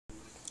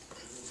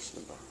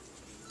بسم الله.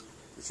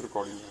 It's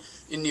recording.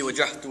 إني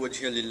وجهت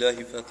وجهي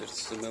لله فاطر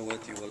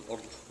السماوات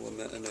والأرض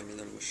وما أنا من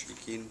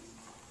المشركين.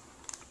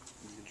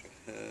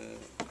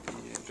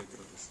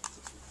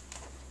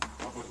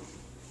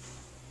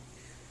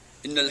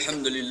 إن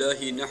الحمد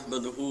لله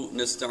نحمده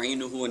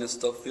نستعينه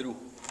ونستغفره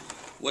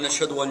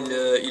ونشهد أن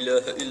لا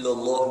إله إلا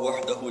الله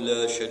وحده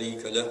لا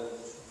شريك له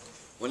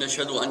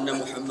ونشهد أن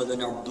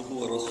محمدا عبده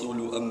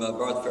ورسوله أما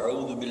بعد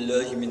فأعوذ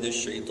بالله من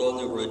الشيطان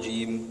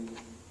الرجيم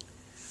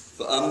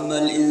فأما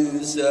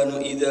الإنسان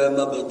إذا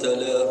ما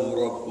ابتلاه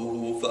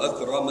ربه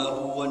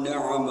فأكرمه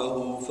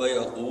ونعمه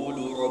فيقول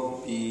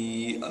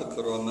ربي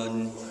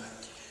أكرمن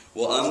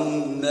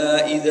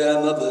وأما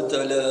إذا ما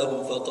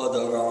ابتلاه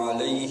فقدر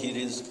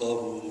عليه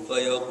رزقه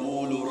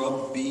فيقول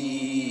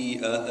ربي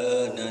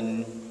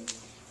أهانن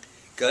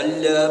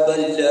كلا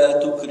بل لا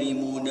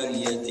تكرمون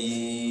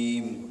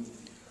اليتيم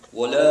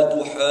ولا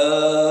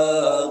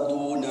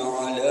تحاضون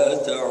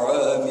على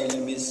طعام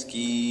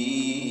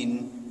المسكين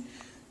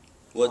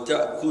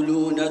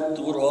وتأكلون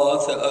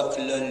التراث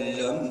أكلا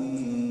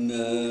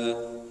لما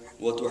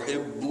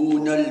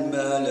وتحبون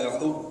المال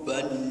حبا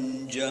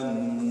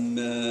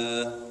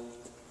جما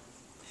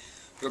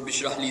رب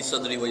اشرح لي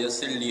صدري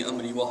ويسر لي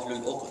أمري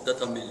واحلل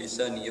عقدة من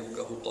لساني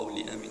يفقهوا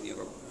قولي آمين يا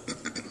رب.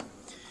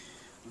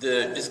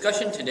 The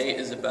discussion today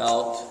is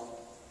about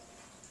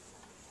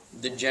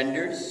the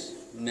genders,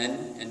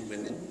 men and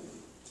women,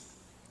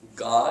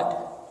 God,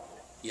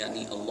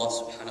 yani Allah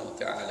subhanahu wa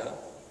ta'ala,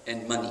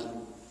 and money.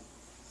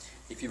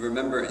 If you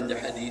remember in the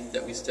hadith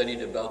that we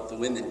studied about the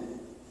women,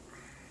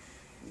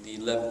 the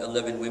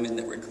 11 women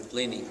that were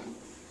complaining,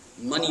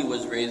 money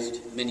was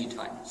raised many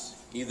times,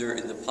 either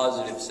in the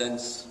positive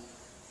sense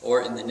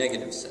or in the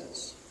negative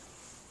sense.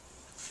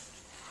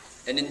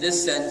 And in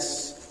this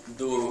sense,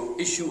 the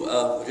issue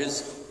of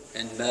rizq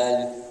and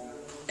mal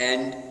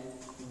and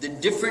the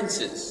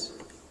differences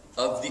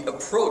of the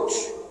approach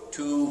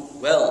to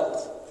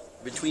wealth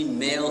between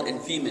male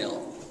and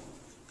female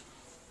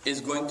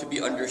is going to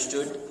be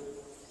understood.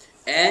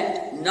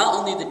 And not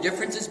only the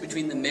differences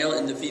between the male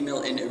and the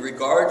female in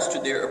regards to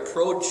their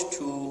approach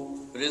to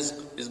rizq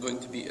is going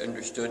to be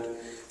understood,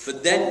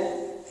 but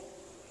then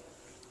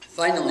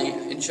finally,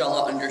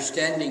 inshallah,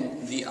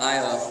 understanding the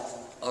ayah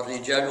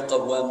الرجال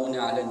قوامون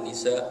على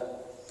النساء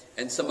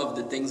and some of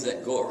the things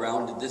that go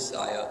around this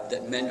ayah,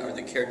 that men are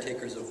the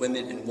caretakers of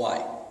women and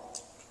why.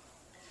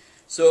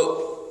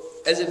 So,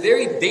 as a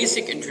very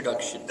basic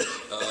introduction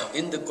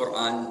in the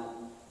Quran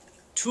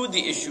to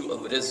the issue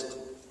of rizq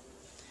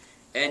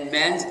and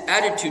man's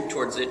attitude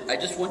towards it, I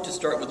just want to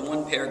start with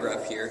one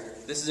paragraph here.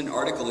 This is an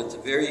article, it's a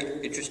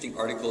very interesting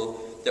article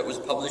that was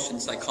published in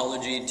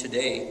Psychology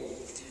Today.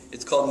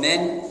 It's called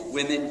Men,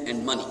 Women,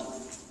 and Money.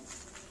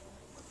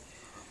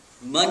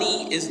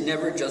 Money is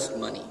never just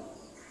money.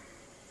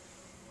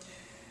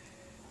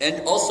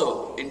 And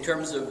also, in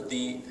terms of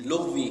the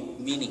lughwi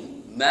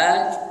meaning,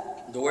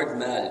 mal, the word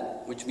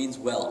mal, which means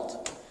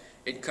wealth,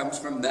 it comes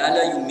from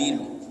mala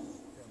yumilu.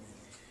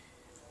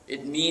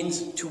 It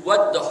means to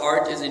what the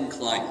heart is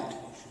inclined,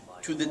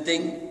 to the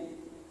thing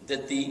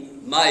that the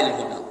mail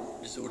huna,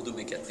 jise Urdu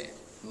mein kehte hain,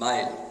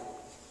 mail.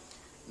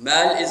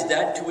 Mal is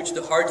that to which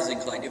the heart is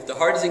inclined. If the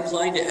heart is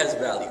inclined, it has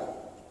value.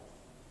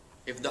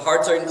 If the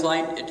hearts are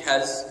inclined, it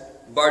has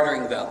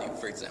bartering value,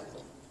 for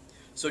example.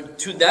 So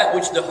to that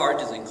which the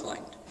heart is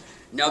inclined.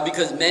 Now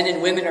because men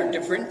and women are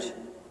different,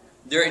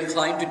 they're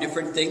inclined to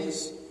different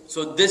things.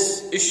 So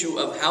this issue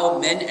of how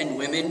men and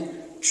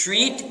women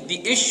treat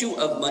the issue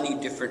of money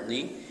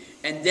differently,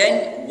 and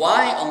then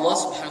why Allah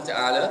subhanahu wa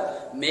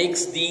ta'ala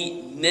makes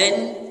the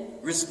men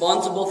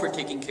responsible for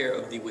taking care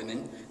of the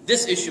women.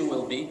 This issue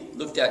will be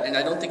looked at, and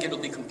I don't think it will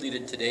be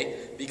completed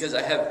today because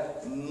I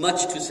have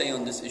much to say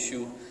on this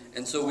issue.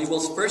 And so we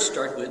will first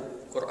start with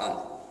Quran.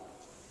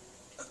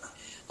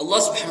 Allah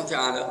subhanahu wa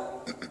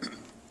ta'ala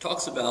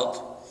talks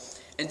about,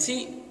 and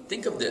see,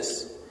 think of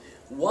this.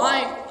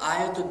 Why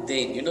Ayatul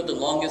Dain? You know the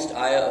longest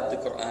ayah of the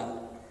Quran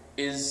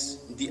is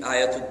the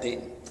Ayatul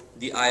Dain,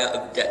 the ayah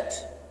of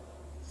debt.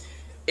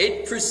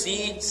 It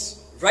precedes,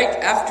 right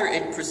after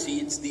it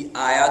precedes the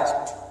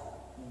ayat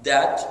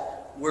that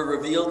were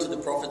revealed to the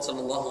Prophet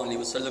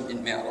ﷺ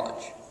in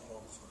Mi'raj.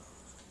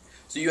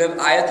 So you have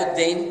Ayatul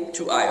Dain,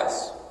 2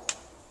 ayahs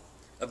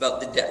about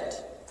the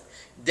debt.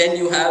 Then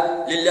you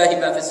have لِلَّهِ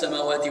مَا فِي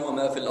السَّمَاوَاتِ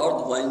وَمَا فِي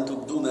الْأَرْضِ وَإِن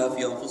تُبْدُوا مَا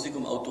فِي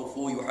أَنفُسِكُمْ أَوْ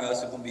تُخْفُوهُ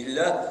يُحَاسِبْكُم بِهِ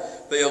اللَّهُ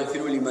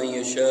فَيَغْفِرُ لِمَن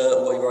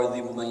يَشَاءُ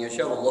وَيُعَذِّبُ مَن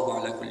يَشَاءُ وَاللَّهُ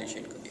عَلَى كُلِّ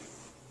شَيْءٍ قَدِيرٌ.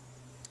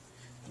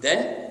 Then,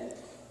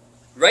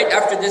 right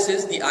after this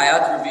is the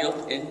ayat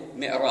revealed in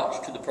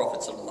Mi'raj to the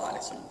Prophet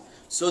ﷺ.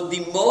 So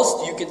the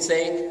most you can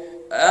say,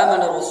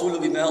 آمن الرسول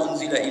بما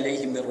أنزل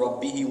إليه من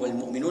ربه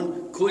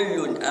والمؤمنون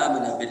كل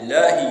آمن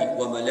بالله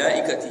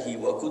وملائكته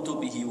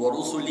وكتبه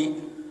ورسله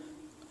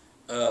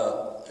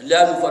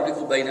لا نفرق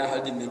بين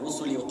أحد من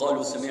رسله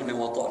وقالوا سمعنا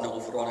وأطعنا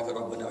غفرانك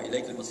ربنا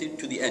وإليك المصير,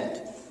 to the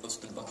end of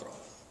Surah Al-Baqarah.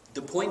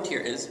 The point here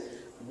is,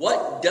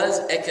 what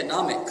does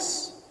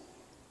economics,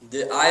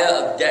 the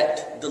ayah of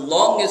debt, the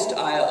longest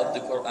ayah of the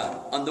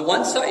Quran, on the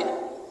one side,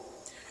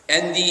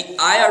 And the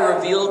ayah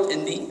revealed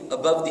in the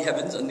above the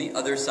heavens on the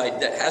other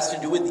side that has to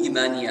do with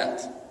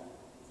imaniyat.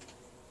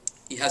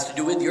 It has to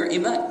do with your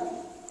iman.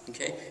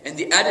 Okay? And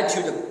the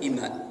attitude of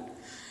iman.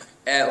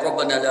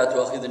 رَبَّنَا لَا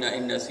تُؤَخِذْنَا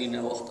إِن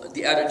نَّسِينَا وَأَخْطَأْنَا.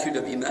 The attitude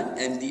of iman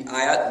and the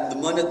ayat,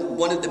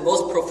 one of the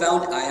most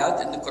profound ayat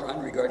in the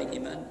Quran regarding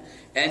iman,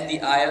 and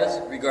the ayahs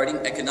regarding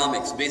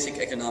economics, basic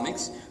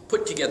economics,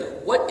 put together.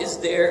 What is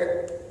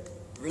their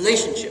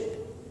relationship?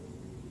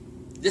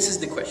 This is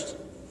the question.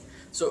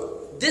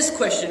 So this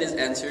question is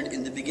answered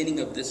in the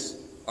beginning of this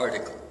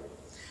article.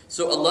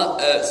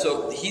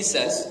 So he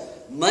says,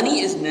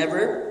 money is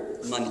never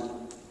money.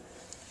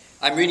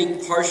 I'm reading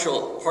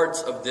partial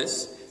parts of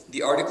this.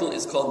 The article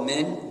is called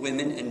Men,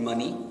 Women, and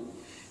Money.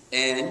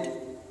 And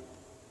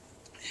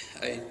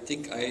I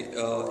think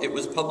it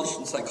was published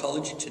in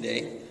Psychology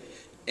Today.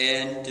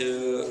 And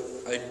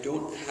I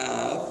don't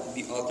have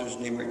the author's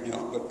name right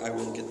now, but I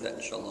will get that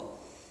inshallah.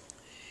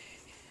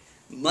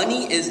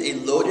 Money is a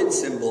loaded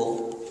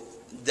symbol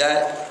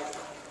that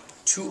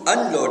to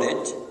unload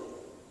it,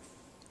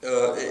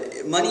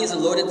 money is a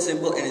loaded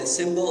symbol, and a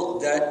symbol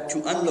that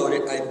to unload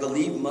it, I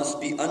believe, must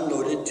be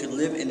unloaded to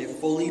live in a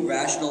fully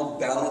rational,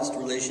 balanced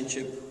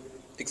relationship,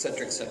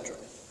 etc., etc.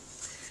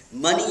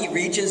 Money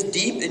reaches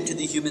deep into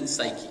the human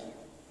psyche.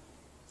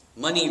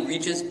 Money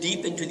reaches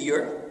deep into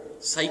your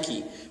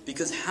psyche,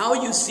 because how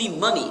you see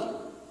money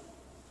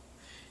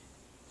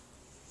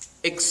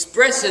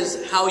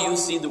expresses how you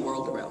see the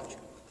world around you.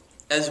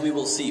 As we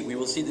will see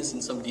this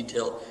in some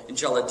detail,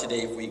 inshallah,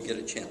 today if we get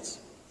a chance.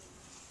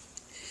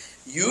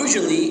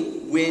 Usually,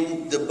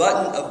 when the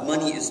button of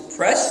money is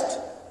pressed,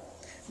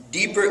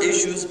 deeper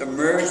issues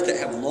emerge that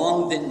have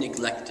long been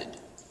neglected.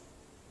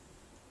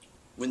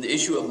 When the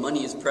issue of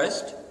money is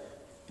pressed,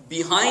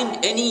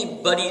 behind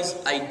anybody's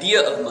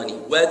idea of money,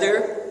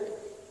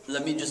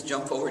 let me just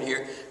jump forward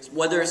here,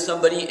 whether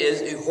somebody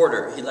is a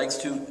hoarder, he likes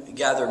to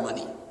gather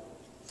money,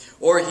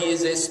 or he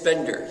is a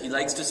spender, he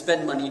likes to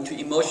spend money to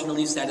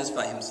emotionally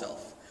satisfy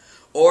himself,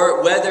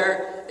 or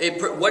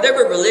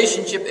whatever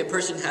relationship a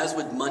person has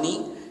with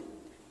money,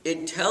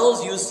 it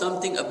tells you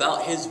something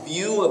about his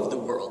view of the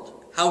world,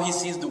 how he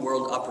sees the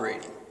world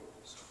operating.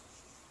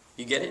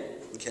 You get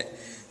it? Okay.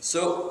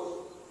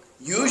 So,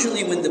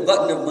 usually when the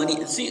button of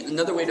money... See,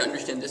 another way to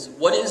understand this.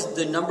 What is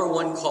the number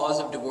one cause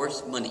of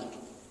divorce? Money.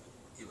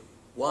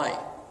 Why?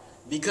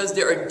 Because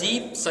there are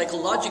deep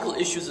psychological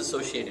issues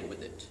associated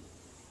with it.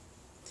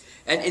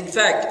 And in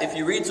fact, if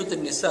you read Surah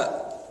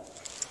An-Nisa,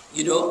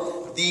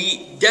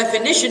 the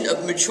definition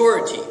of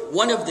maturity,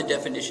 one of the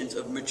definitions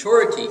of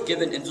maturity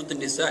given in Surah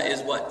An-Nisa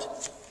is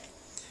what?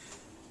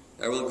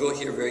 I will go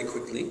here very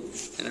quickly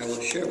and I will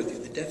share with you.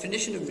 The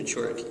definition of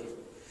maturity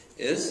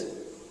is,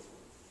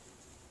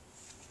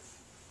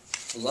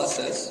 Allah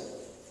says,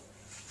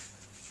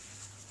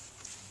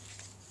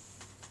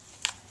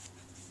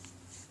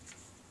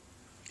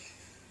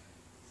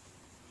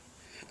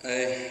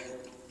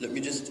 let me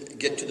just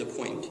get to the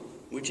point,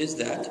 which is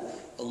that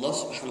Allah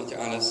subhanahu wa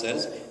ta'ala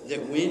says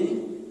that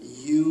when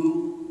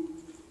you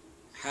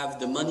have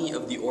the money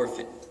of the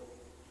orphan,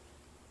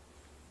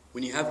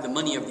 when you have the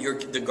money of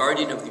the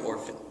guardian of the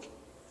orphan,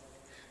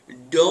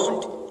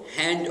 don't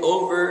hand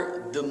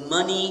over the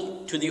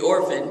money to the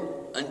orphan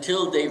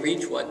until they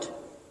reach what?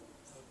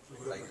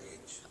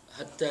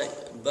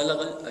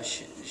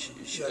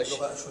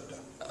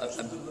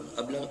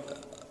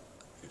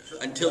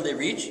 Until they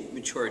reach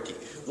maturity.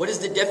 What is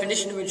the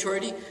definition of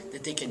maturity?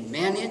 That they can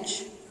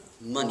manage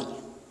money.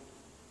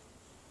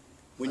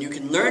 When you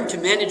can learn to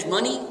manage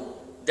money,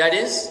 that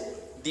is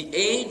the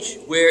age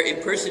where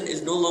a person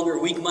is no longer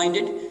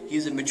weak-minded, he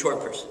is a mature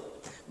person.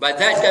 By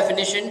that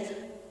definition,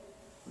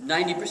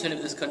 90%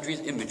 of this country is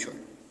immature.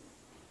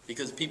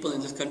 Because people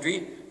in this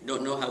country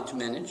don't know how to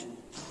manage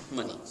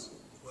money.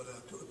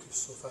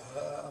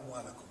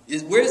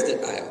 Where is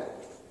that ayah?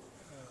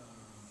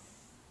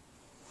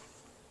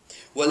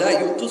 ولا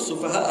يؤتوا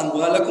السفهاء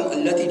أموالكم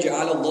التي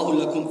جعل الله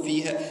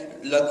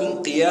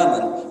لكم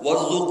قياما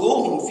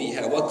وارزقوهم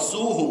فيها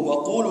واكسوهم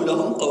وقولوا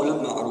لهم قولا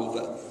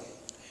معروفا.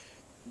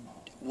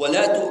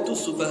 ولا تؤتوا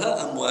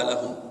السفهاء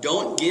أموالهم.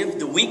 Don't give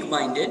the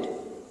weak-minded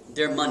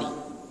their money,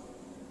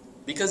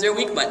 because they're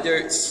weak-minded,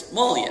 they're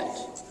small yet,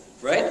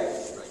 right?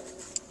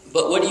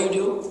 But what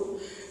do?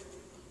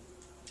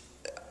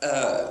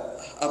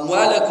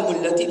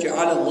 أموالكم التي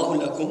جعل الله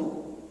لكم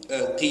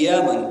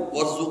قياما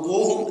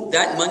وارزقوهم.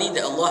 That money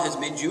that Allah has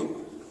made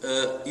you,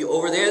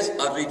 over there is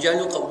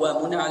الرجال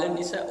قوامون على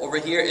النساء. Over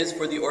here is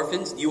for the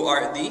orphans. You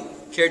are the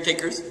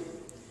caretakers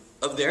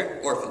of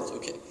their orphans.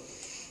 Okay.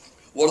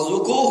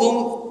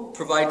 وارزقوهم,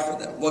 provide for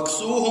them.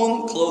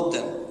 واكسوهم, clothe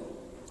them.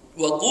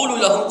 وقولوا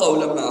لهم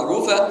قولا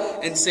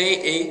معروفا, and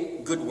say a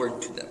good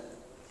word to them.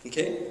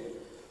 Okay.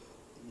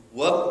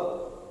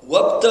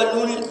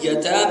 وابتلوا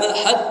اليتامى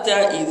حتى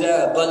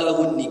إذا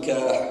بلغوا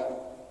النكاح.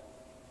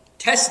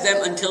 Test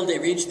them until they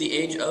reach the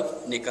age of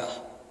nikah.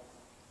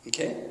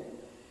 Okay?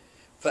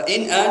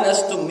 فَإِنْ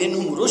آنَسْتُم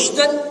مِّنْهُمْ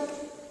رُشْدًا.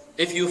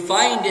 If you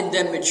find in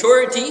them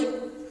maturity,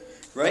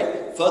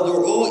 right?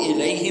 فَادْعُوا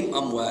إِلَيْهِمْ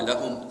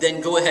أَمْوَالَهُمْ.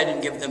 Then go ahead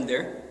and give them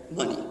their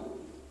money.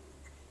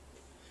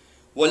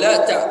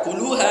 وَلَا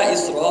تَأْكُلُوهَا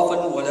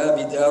إِسْرَافًا وَلَا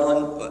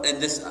بِدَارًا.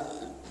 And this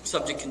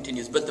subject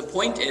continues. But the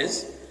point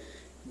is,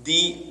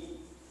 the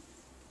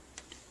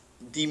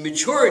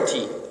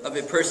maturity of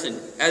a person,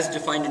 as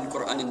defined in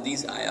Quran in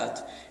these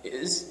ayat,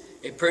 is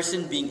a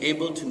person being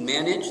able to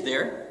manage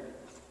their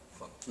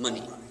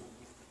money.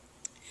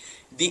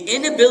 The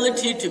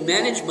inability to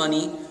manage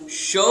money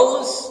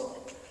shows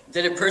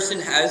that a person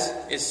has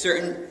a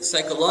certain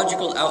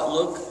psychological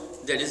outlook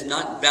that is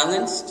not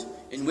balanced,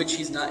 in which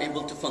he's not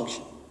able to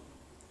function.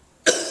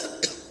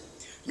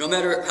 No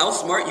matter how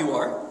smart you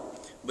are,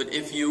 but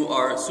if you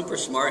are super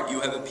smart,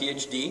 you have a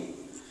PhD,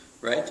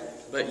 right?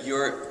 But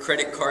your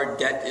credit card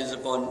debt is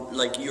upon,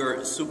 like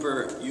you're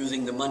super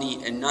using the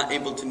money and not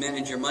able to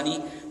manage your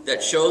money,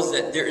 that shows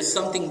that there is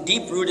something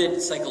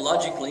deep-rooted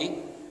psychologically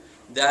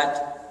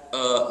that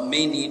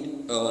may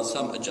need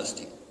some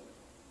adjusting.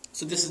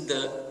 So this is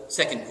the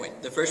second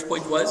point. The first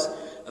point was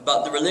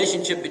about the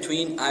relationship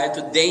between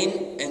ayatul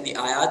dain and the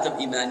ayat of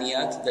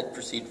imaniyat that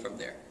proceed from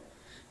there.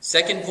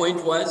 Second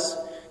point was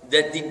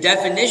that the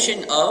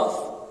definition of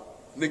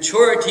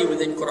maturity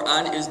within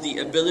Quran is the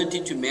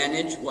ability to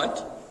manage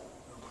what?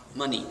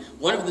 Money.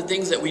 One of the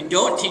things that we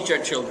don't teach our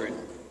children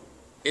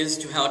is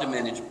to how to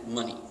manage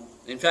money.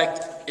 In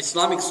fact,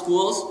 Islamic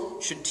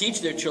schools should teach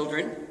their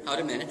children how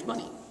to manage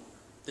money.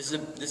 This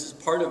is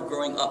part of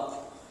growing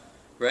up,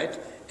 right?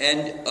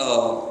 And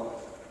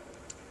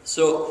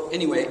so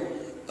anyway,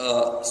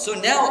 so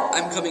now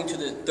I'm coming to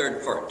the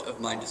third part of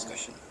my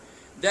discussion,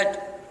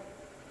 that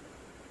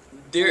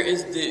there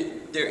is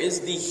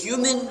the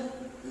human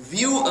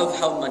view of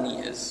how money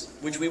is,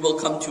 which we will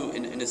come to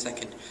in a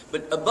second.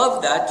 But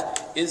above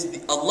that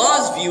is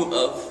Allah's view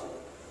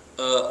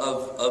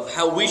of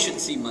how we should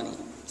see money.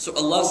 So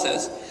Allah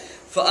says,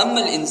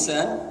 فَأَمَّا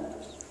الْإِنسَانِ,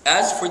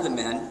 as for the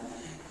man,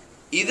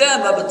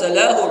 إِذَا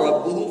مَبْتَلَاهُ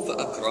رَبُّهُ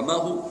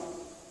فَأَكْرَمَهُ,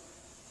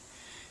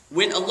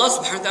 when Allah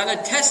subhanahu wa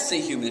ta'ala tests a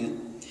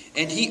human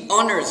and He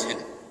honors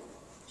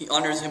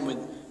him with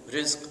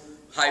rizq,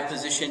 high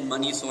position,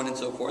 money, so on and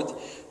so forth,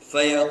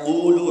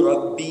 فَيَقُولُ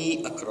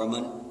رَبِّي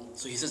أَكْرَمًا.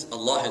 So he says,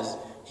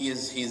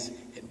 He's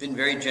been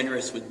very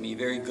generous with me,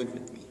 very good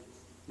with me,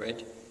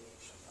 right?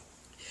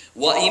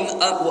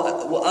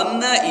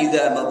 وَأَمَّا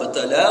إِذَا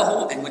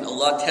مَبْتَلَاهُ, and when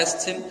Allah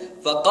tests him,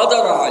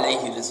 فَقَدَرَ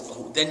عَلَيْهِ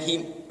رِزْقَهُ, then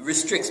He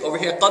restricts. Over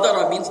here,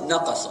 قَدَرَ means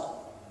نَقَصَ.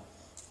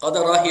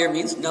 قَدَرَ here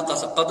means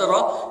نَقَصَ.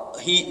 قَدَرَ,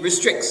 He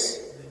restricts,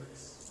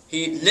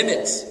 He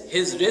limits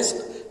His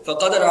rizq.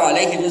 فَقَدَرَ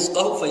عَلَيْهِ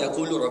رِزْقَهُ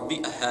فَيَقُولُ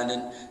رَبِّي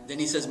أَهَانًا. Then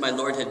he says, my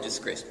Lord had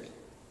disgraced me.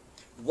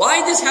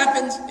 Why this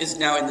happens is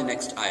now in the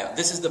next ayah.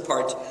 This is the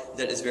part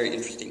that is very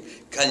interesting.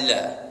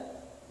 Kalla.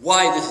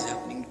 Why this is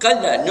happening?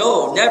 Kalla,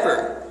 no,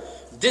 never.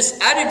 This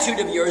attitude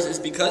of yours is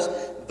because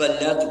بَلْ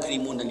لَا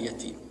تُكْرِمُونَ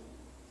الْيَتِيمِ.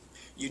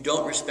 You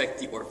don't respect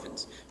the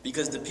orphans.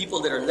 Because the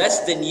people that are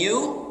less than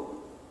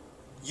you,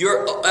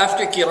 you're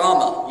after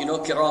kirama. You know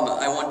kirama,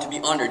 I want to be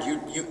honored.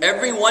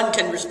 Everyone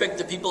can respect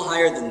the people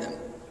higher than them.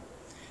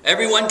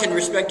 Everyone can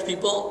respect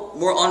people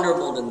more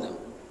honorable than them,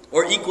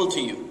 or equal to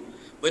you.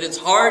 But it's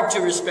hard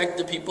to respect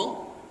the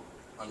people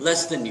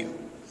less than you.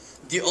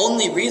 The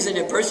only reason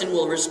a person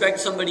will respect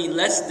somebody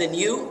less than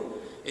you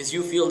is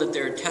you feel that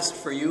they're a test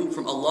for you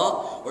from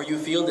Allah, or you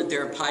feel that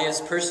they're a pious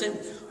person,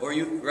 or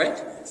you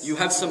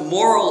have some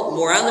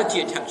morality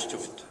attached to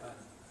it.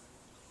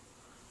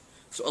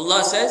 So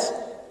Allah says,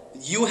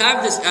 you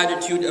have this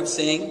attitude of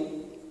saying,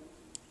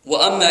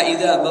 وَأَمَّا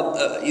إِذَا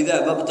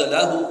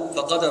مَبْتَلَاهُ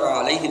فَقَدَرَ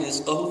عَلَيْهِ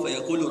رِزْقَهُ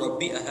فَيَقُولُ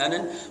رَبِّي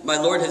أَهَانًا. My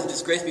Lord has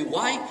disgraced me.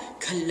 Why?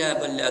 كَلَّا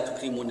بَلْ لَا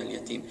تُكْرِمُونَ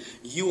الْيَتِيمِ.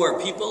 You are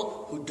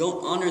people who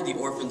don't honor the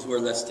orphans who are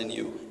less than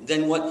you.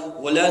 Then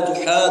what? وَلَا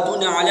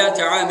تُحَادُونَ عَلَى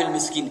تَعَامِ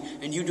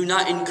الْمِسْكِينِ. And you do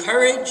not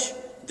encourage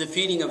the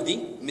feeding of the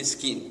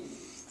miskin.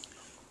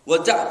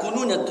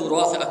 وَتَأْكُلُونَ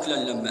التُّرَاثَ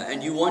أَكْلًا لَمَّا.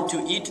 And you want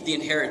to eat the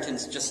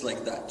inheritance just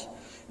like that.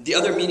 The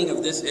other meaning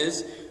of this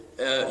is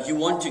you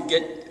want to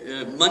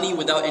get money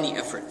without any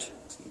effort.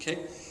 Okay?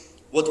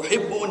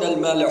 وَتُحِبُّونَ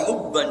الْمَالَ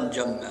حُبًّا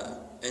جَمًّا.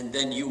 And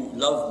then you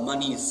love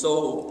money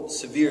so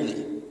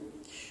severely.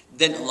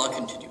 Then Allah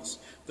continues.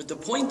 But the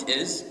point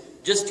is,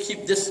 just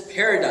keep this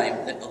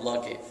paradigm that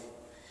Allah gave.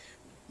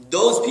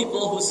 Those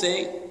people who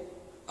say,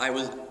 I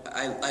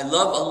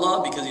love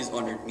Allah because He's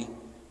honored me.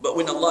 But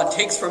when Allah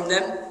takes from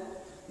them,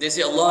 they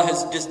say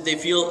they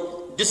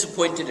feel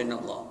disappointed in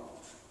Allah.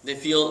 They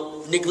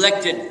feel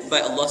neglected by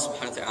Allah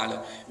subhanahu wa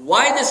ta'ala.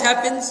 Why this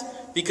happens?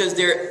 Because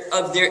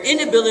of their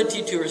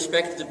inability to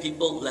respect the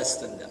people less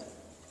than them.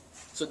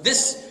 So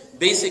this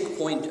basic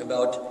point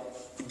about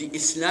the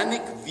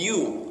Islamic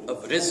view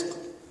of rizq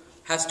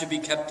has to be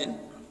kept in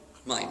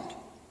mind.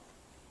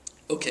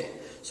 Okay,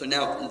 so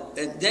now,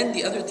 and then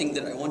the other thing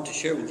that I want to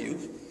share with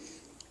you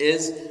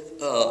is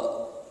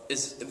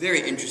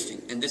very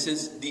interesting. And this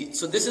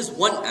is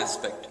one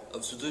aspect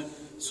of Surah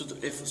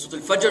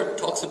Al-Fajr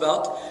talks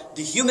about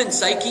the human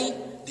psyche,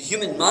 the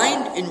human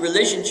mind in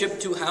relationship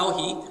to how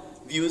he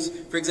views.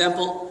 For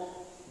example,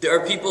 there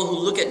are people who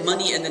look at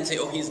money and then say,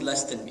 oh, he's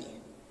less than me,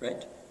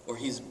 right? Or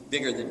he's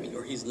bigger than me,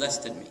 or he's less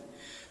than me.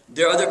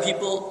 There are other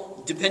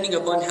people, depending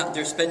upon how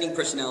their spending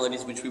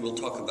personalities, which we will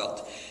talk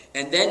about.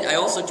 And then I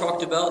also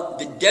talked about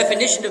the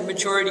definition of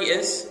maturity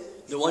is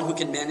the one who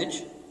can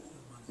manage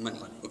money.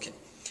 Okay.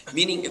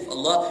 Meaning if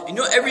Allah,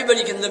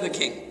 everybody can live a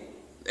king.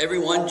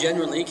 Everyone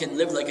generally can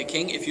live like a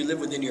king if you live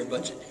within your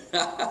budget.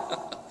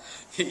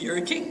 You're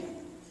a king.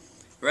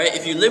 Right?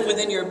 If you live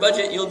within your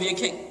budget, you'll be a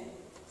king.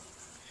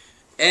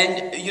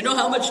 And you know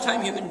how much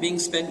time human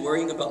beings spend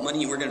worrying about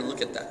money? We're going to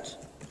look at that.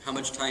 How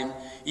much time,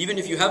 even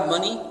if you have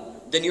money,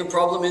 then your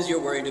problem is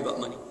you're worried about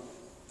money.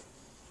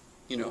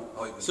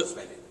 How you so,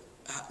 spend it?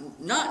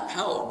 Not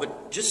how,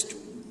 but just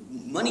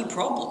money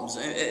problems.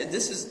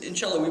 This is,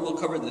 inshallah, we will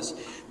cover this.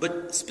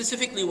 But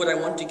specifically what I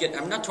want to get,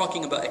 I'm not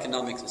talking about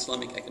economics,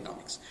 Islamic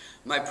economics.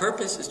 My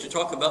purpose is to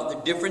talk about the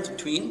difference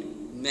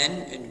between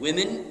men and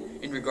women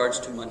in regards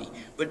to money.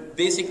 But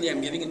basically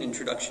I'm giving an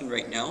introduction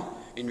right now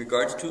in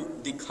regards to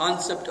the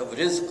concept of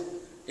rizq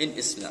in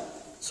Islam.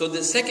 So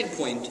the second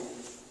point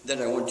that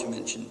I want to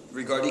mention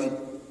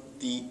regarding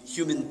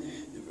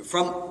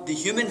from the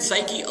human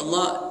psyche,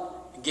 Allah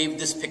gave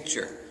this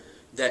picture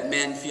that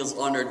man feels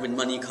honored when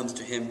money comes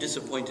to him,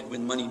 disappointed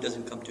when money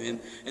doesn't come to him.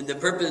 And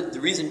the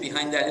reason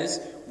behind that is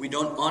we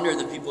don't honor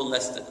the people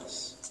less than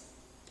us.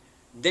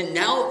 Then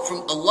now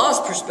from Allah's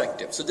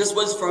perspective, so this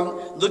was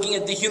from looking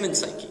at the human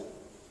psyche.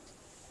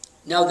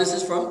 Now this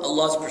is from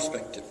Allah's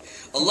perspective.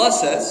 Allah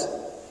says,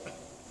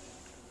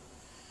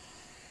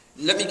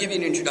 let me give you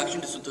an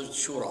introduction to Surah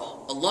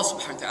Shura. Allah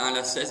subhanahu wa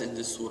ta'ala says in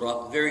this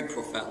surah very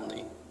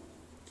profoundly,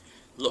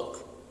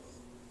 look,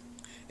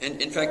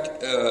 and in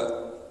fact,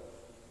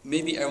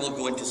 maybe I will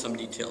go into some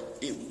detail.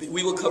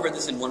 We will cover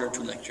this in 1 or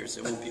 2 lectures.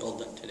 It won't be all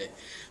done today.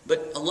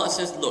 But Allah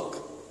says, look,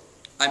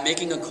 I'm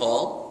making a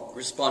call,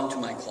 respond to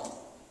my call.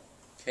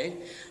 Okay?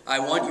 I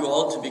want you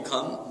all to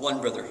become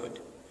one brotherhood.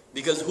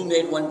 Because who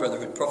made one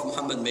brotherhood? Prophet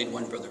Muhammad made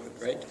one brotherhood,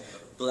 right?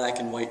 Black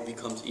and white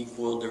becomes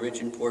equal, the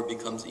rich and poor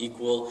becomes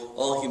equal,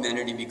 all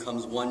humanity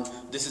becomes one.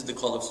 This is the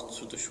call of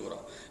Surah Shura.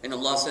 And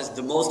Allah says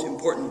the most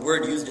important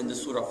word used in the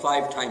surah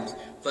 5 times,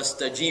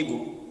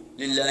 فَاسْتَجِيبُوا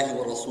لِلَّهِ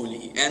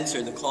وَرَسُولِهِ.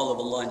 Answer the call of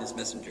Allah and His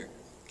Messenger.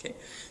 Okay?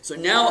 So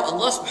now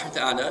Allah subhanahu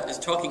wa ta'ala is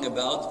talking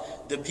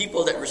about the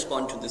people that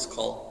respond to this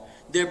call.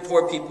 They're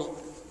poor people,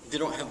 they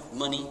don't have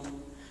money,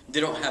 they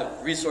don't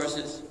have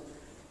resources.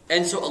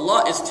 And so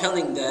Allah is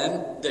telling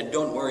them that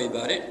don't worry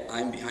about it,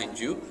 I'm behind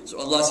you. So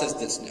Allah says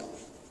this now.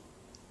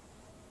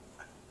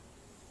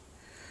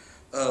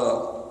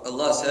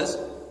 Allah says,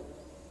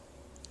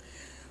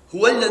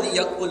 هو الذي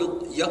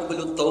يقبل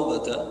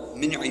التوبة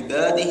من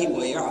عباده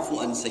ويعفو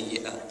عن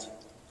سيئات.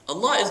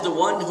 Allah is the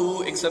one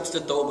who accepts the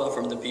tawbah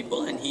from the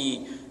people and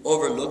He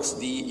overlooks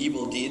the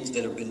evil deeds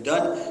that have been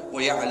done.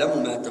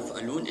 وَيَعْلَمُ مَا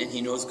تَفْعَلُونَ. And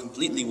He knows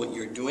completely what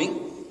you're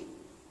doing.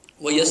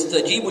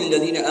 وَيَسْتَجِيبُ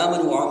الَّذِينَ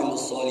آمَنُوا وَعَمِلُوا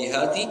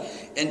الصَّالِحَاتِ.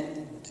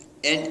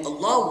 And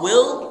Allah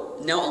will,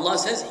 now Allah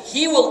says,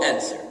 He will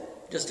answer.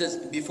 Just as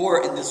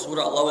before in this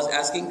surah, Allah was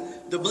asking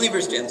the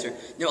believers to answer.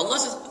 Now Allah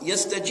says,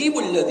 يَسْتَجِيبُ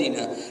الَّذِينَ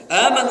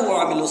آمَنُوا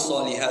وَعَمِلُوا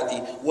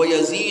الصَّالِحَاتِ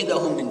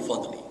وَيَزِيدَهُم مِّن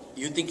فَضْلِهِ.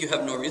 You think you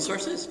have no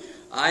resources?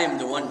 I am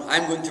the one,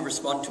 I'm going to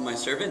respond to my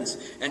servants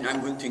and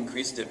I'm going to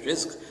increase their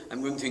rizq,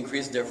 I'm going to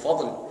increase their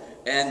fadl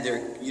and their,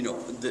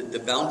 the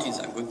bounties,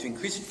 I'm going to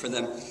increase it for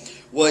them.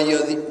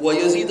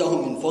 وَيَزِيدَهُم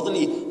مِّن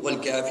فَضْلِهِ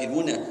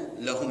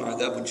وَالْكَافِرُونَ لَهُمْ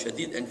عَذَابٌ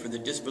شَدِيدٌ. And for the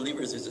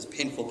disbelievers is this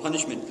painful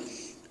punishment.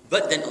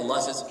 But then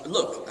Allah says,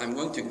 look, I'm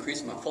going to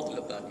increase my fadl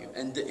upon you.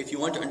 And if you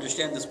want to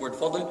understand this word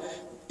fadl,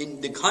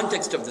 in the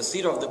context of the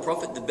seerah of the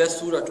Prophet, the best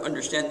surah to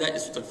understand that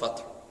is Surah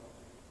Al-Fatr.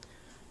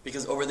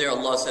 Because over there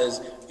Allah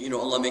says,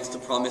 Allah makes the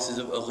promises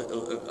of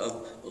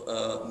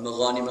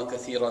مَغَانِمَ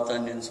كَثِيرَةً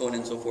and so on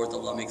and so forth.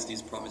 Allah makes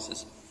these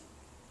promises.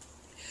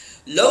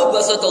 لَوْ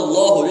بَسَطَ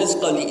اللَّهُ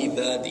رِزْقَ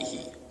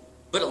لِعِبَادِهِ.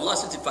 But Allah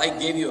says, if I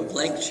gave you a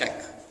blank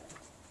check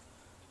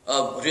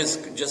of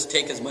rizq, just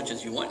take as much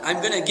as you want. I'm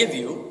going to give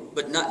you,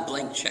 but not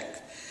blank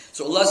check.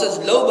 So Allah says,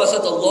 لَوْ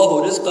بَسَطَ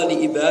اللَّهُ رِزْقَ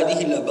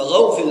لِعِبَادِهِ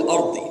لَبَغَوْا فِي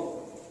الْأَرْضِ.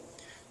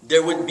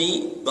 There would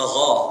be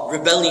bagha,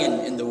 rebellion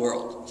in the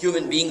world.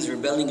 Human beings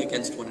rebelling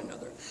against one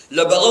another.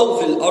 لَبَغَوْا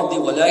فِي الْأَرْضِ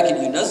وَلَكِنْ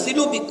يُنَزِّلُ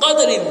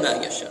بِقَدْرٍ مَا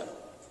يَشَاءُ.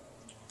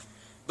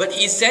 But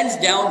He sends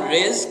down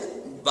rizq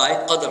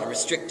by qadr,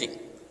 restricting.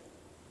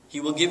 He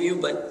will give you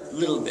but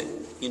little bit,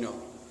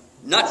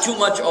 Not too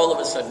much all of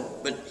a sudden,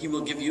 but He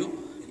will give you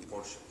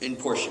in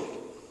portion.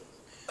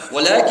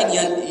 وَلَكِنْ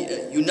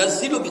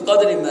يُنَزِّلُ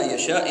بِقَدْرٍ مَا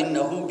يَشَاءُ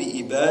إِنَّهُ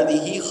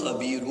بِإِبَادِهِ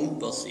خَبِيرٌ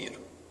بَصِيرٌ.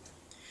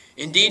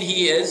 Indeed,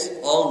 He is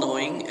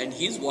all-knowing and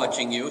He's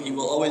watching you. He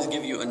will always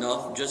give you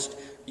enough. Just,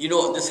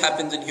 this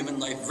happens in human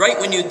life. Right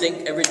when you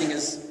think everything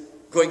is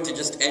going to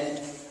just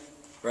end,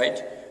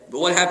 right? But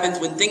what happens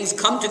when things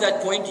come to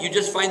that point, you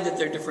just find that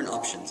there are different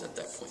options at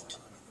that point.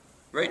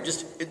 Right?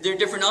 There are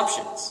different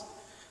options.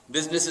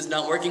 Business is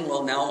not working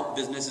well now,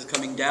 business is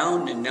coming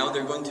down, and now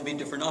there are going to be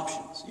different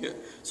options. Yeah.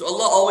 So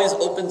Allah always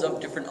opens up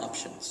different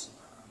options.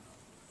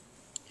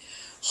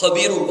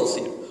 Khabirun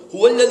Basir.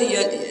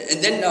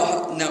 And then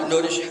now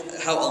notice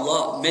how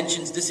Allah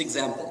mentions this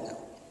example now.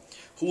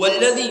 هُوَ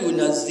الَّذِي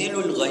يُنَزِّلُ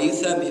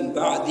الْغَيْثَ مِنْ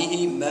بَعْدِ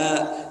مَا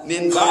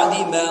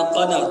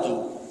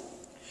قَنَطُوا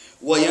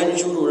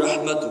وَيَنْشُرُ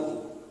رَحْمَتُهُ.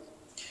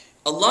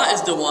 Allah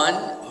is the one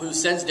who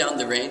sends down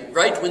the rain,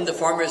 right when the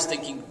farmer is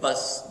thinking,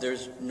 bus,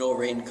 there's no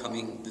rain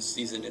coming this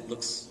season, it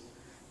looks,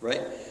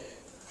 right?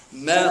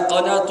 مَا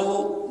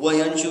قَنَطُوا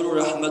وَيَنْشُرُ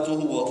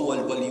رَحْمَتُهُ وَهُوَ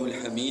الْوَلِيُّ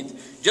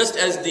الْحَمِيدُ. Just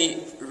as the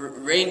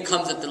rain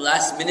comes at the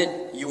last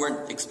minute, you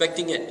weren't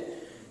expecting it,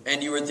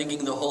 and you were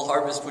thinking the whole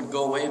harvest would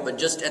go away, but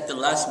just at the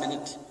last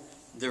minute,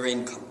 the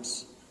rain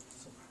comes.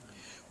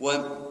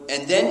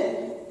 And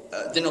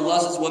then Allah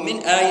says,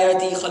 وَمِنْ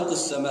آيَاتِ خَلْقُ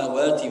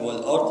السَّمَاوَاتِ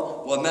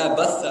وَالْأَرْضِ وَمَا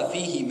بَثَّ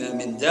فِيهِمَا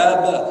مِنْ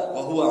دَابَّةٍ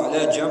وَهُوَ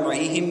عَلَى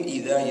جَمْعِهِمْ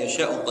إِذَا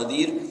يَشَاءُ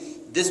قَدِيرٌ.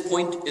 This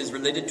point is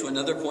related to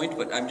another point,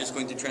 but I'm just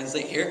going to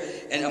translate here.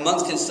 And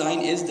amongst his sign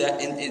is that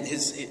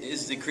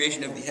is the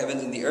creation of the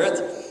heavens and the earth,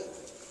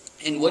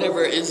 and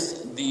whatever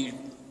is the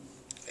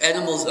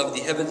animals of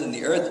the heavens and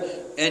the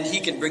earth, and he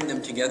can bring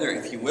them together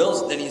if he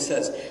wills. Then he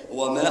says,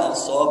 وَمَا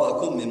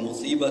أَصَابَكُم مِّن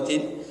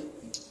مُّصِيبَةٍ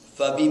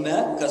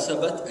فَبِمَا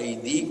كَسَبَتْ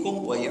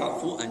أَيْدِيكُمْ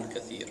وَيَعْفُو عَنْ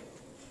كَثِيرٍ.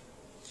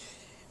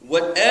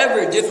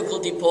 Whatever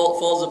difficulty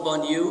falls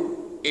upon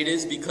you, it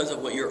is because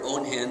of what your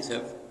own hands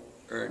have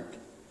earned.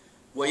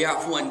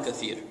 وَيَعْفُو عَنْ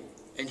كَثِيرٍ.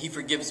 And he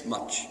forgives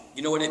much.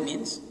 You know what it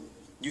means?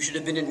 You should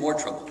have been in more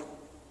trouble.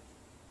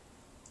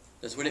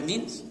 That's what it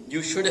means.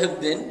 You should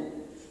have been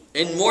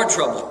in more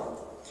trouble.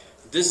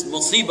 This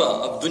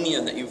musibah of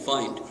dunya that you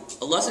find,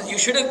 Allah says you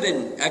should have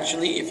been,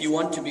 actually, if you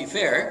want to be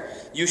fair,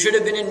 you should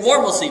have been in more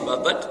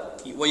musibah, but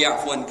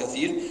وَيَعْفُو عَنْ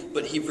كَثِيرٍ,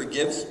 but he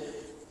forgives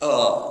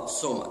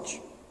so much.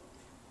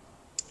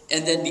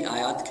 And then the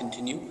ayat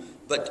continue.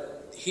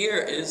 But here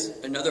is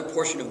another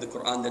portion of the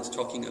Quran that's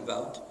talking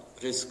about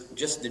rizq,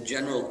 just the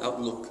general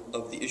outlook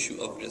of the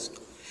issue of rizq.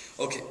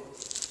 Okay,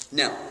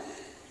 now,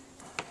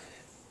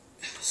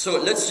 so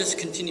let's just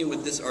continue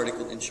with this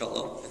article,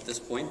 inshallah, at this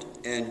point,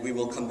 and we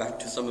will come back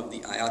to some of the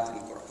ayat in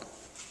the Quran.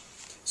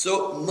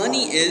 So,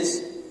 money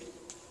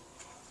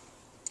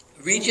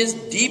reaches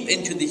deep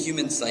into the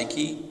human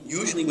psyche.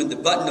 Usually when the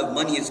button of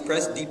money is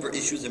pressed, deeper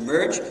issues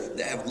emerge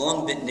that have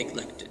long been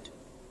neglected.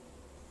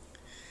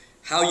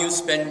 How you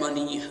spend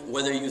money,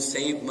 whether you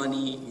save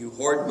money, you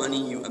hoard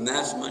money, you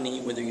amass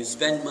money, whether you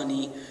spend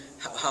money,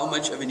 how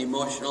much of an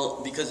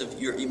emotional, because of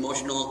your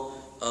emotional,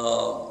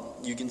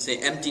 you can say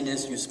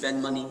emptiness, you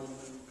spend money,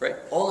 right?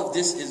 All of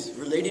this is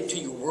related to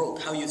your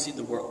world, how you see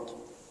the world,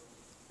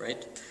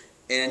 right?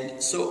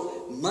 And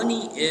so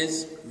money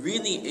is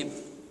really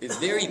a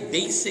very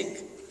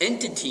basic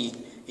entity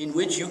in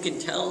which you can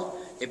tell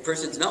a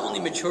person's not only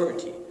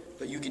maturity,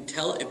 but you can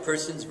tell a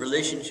person's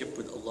relationship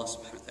with Allah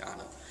subhanahu wa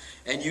ta'ala.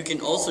 And you can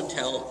also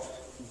tell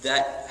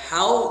that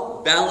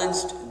how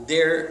balanced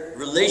their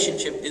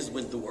relationship is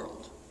with the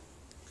world.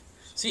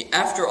 See,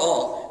 after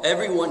all,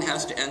 everyone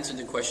has to answer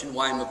the question,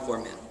 why I'm a poor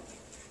man?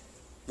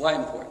 Why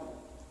I'm poor?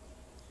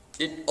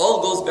 It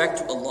all goes back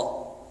to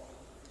Allah.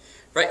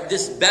 Right?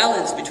 This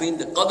balance between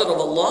the qadr of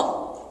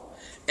Allah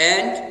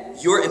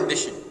and your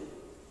ambition.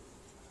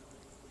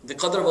 The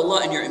qadr of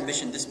Allah and your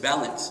ambition, this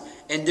balance.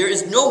 And there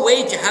is no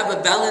way to have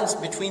a balance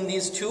between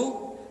these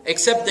two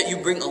except that you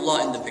bring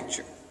Allah in the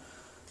picture.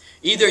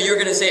 Either you're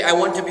going to say, I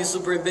want to be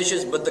super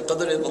ambitious, but the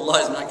qadr of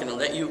Allah is not going to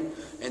let you.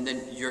 And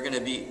then you're going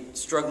to be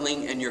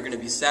struggling and you're going to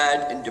be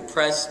sad and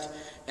depressed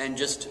and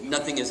just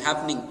nothing is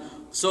happening.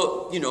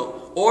 So,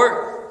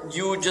 or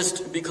you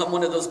just become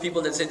one of those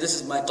people that say, this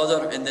is my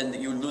qadr, and then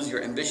you lose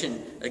your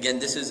ambition. Again,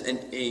 this is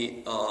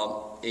a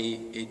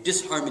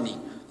disharmony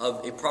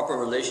of a proper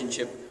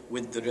relationship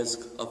with the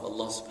rizq of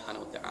Allah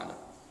subhanahu wa ta'ala.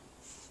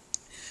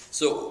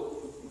 So,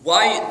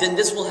 why then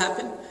this will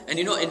happen? And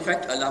in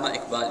fact, Allama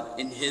Iqbal,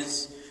 in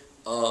his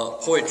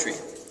poetry,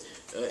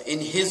 in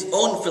his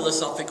own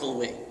philosophical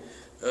way.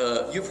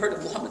 You've heard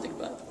of Muhammad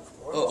Iqbal?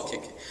 Oh,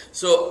 okay.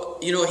 So,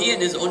 he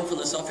in his own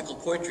philosophical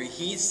poetry,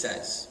 he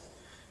says,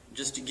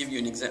 just to give you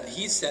an example,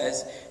 he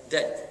says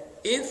that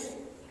if,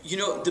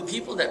 the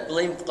people that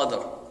blame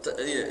qadr,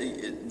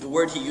 the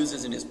word he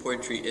uses in his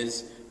poetry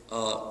is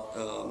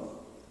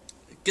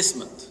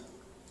qismat.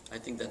 I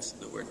think that's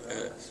the word.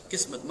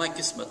 Qismat,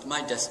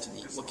 my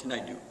destiny. What can I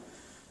do?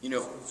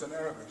 It's an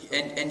Arabic.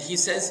 And he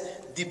says,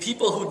 the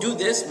people who do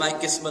this, my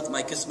qismat,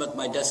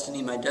 my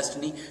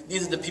destiny,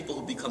 these are the people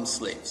who become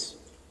slaves.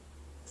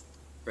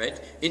 Right?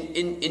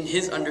 In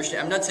his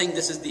understanding, I'm not saying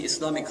this is the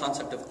Islamic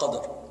concept of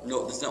qadr.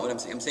 No, that's not what I'm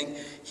saying. I'm saying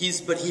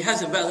but he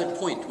has a valid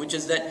point, which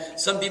is that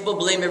some people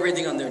blame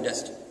everything on their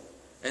destiny,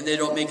 and they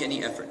don't make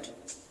any effort.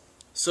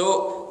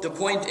 So the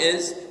point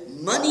is,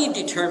 money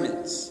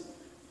determines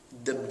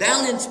the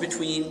balance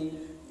between,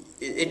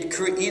 it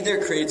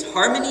either creates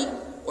harmony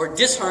or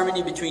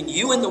disharmony between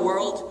you and the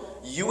world,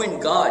 you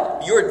and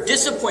God, your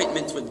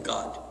disappointments with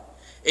God.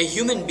 A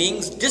human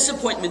being's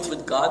disappointments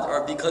with God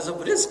are because of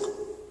rizq.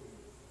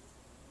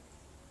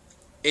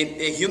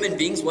 A human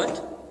being's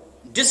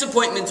what?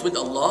 Disappointments with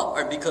Allah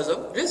are because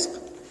of rizq.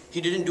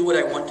 He didn't do what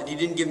I wanted. He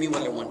didn't give me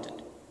what I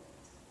wanted.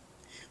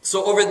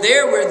 So over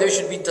there where there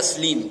should be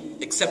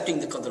taslim, accepting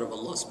the qadr of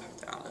Allah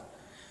subhanahu wa ta'ala,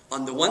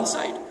 on the one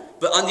side.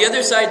 But on the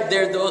other side,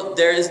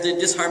 there is the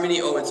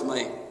disharmony. Oh, it's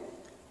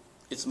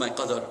my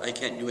qadr. I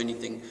can't do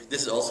anything.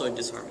 This is also a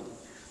disharmony.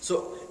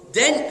 So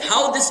then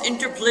how this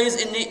interplays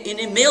in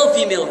a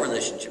male-female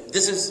relationship.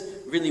 This is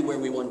really where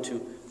we want to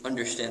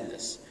understand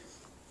this.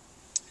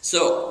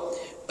 So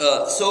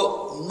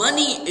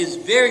money is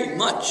very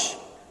much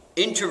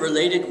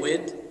interrelated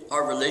with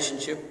our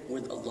relationship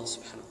with Allah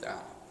subhanahu wa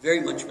ta'ala.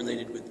 Very much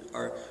related with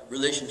our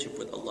relationship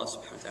with Allah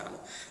subhanahu wa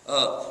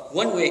ta'ala.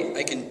 One way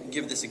I can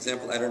give this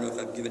example, I don't know if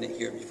I've given it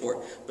here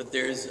before, but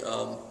there's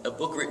a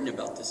book written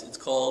about this. It's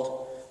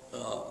called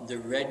The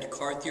Red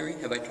Car Theory.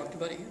 Have I talked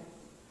about it here?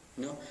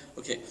 No?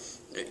 Okay.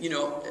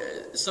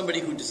 Somebody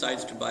who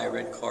decides to buy a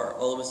red car,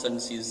 all of a sudden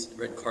sees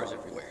red cars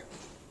everywhere.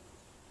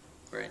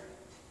 Right?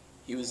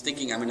 He was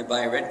thinking, I'm going to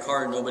buy a red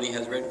car, nobody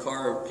has red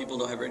car, or people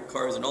don't have red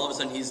cars, and all of a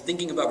sudden he's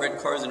thinking about red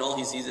cars, and all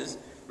he sees is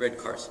red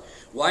cars.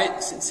 Why?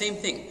 Same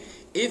thing.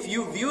 If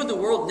you view the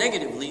world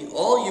negatively,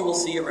 all you will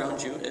see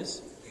around you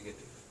is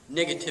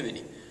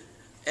negativity.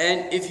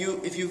 And if you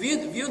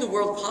view the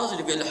world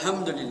positively,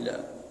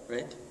 alhamdulillah,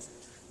 right?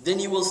 Then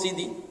you will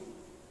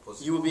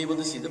be able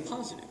to see the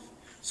positive.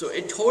 So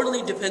it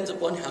totally depends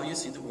upon how you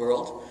see the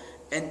world.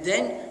 And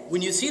then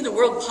when you see the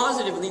world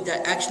positively,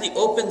 that actually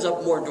opens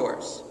up more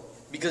doors.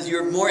 Because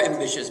you're more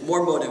ambitious,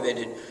 more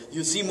motivated.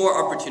 You see more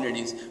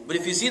opportunities. But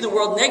if you see the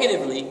world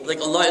negatively, like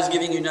Allah is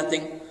giving you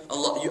nothing,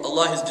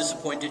 Allah has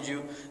disappointed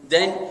you,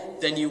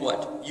 then you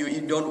what?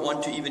 You don't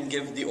want to even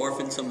give the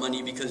orphan some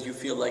money because you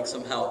feel like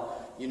somehow,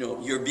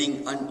 you're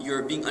being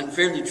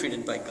unfairly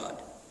treated by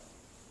God.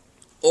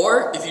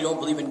 Or, if you don't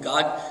believe in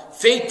God,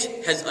 fate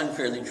has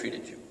unfairly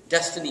treated you.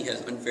 Destiny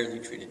has unfairly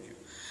treated you.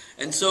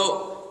 And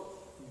so,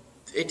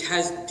 it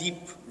has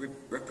deep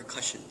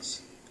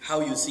repercussions. How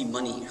you see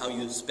money, how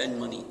you spend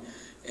money,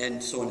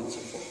 and so on and so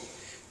forth.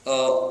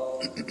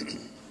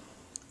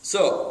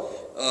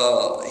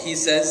 He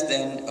says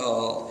then,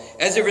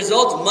 as a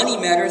result, money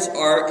matters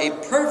are a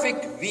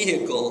perfect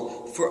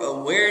vehicle for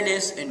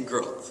awareness and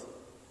growth.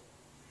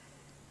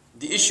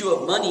 The issue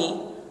of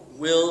money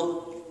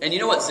will, and you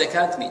know what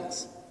zakat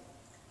means?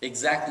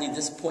 Exactly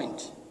this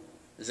point.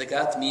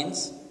 Zakat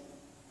means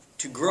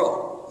to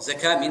grow.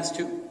 Zakat means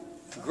to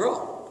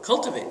grow,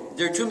 cultivate.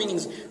 There are two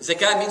meanings.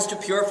 Zakat means to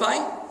purify.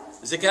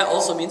 Zakat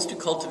also means to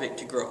cultivate,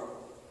 to grow.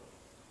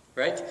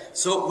 Right?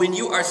 So when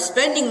you are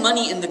spending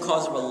money in the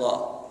cause of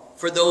Allah,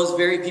 for those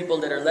very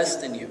people that are less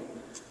than you,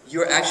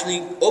 you're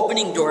actually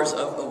opening doors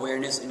of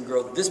awareness and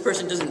growth. This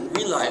person doesn't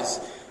realize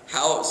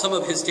how some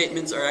of his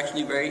statements are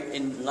actually very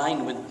in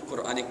line with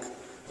Quranic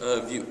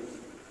view.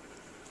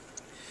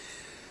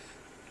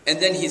 And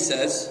then he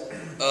says,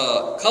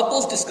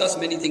 couples discuss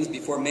many things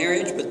before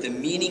marriage, but the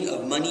meaning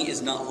of money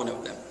is not one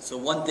of them. So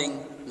one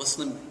thing,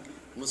 Muslim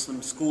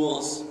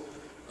schools,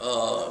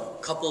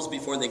 couples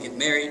before they get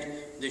married,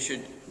 they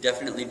should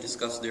definitely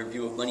discuss their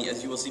view of money,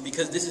 as you will see,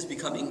 because this is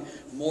becoming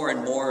more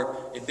and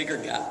more a bigger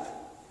gap.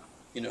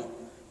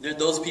 There are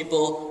those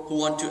people who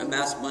want to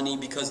amass money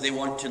because they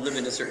want to live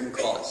in a certain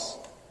cause,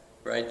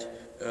 right?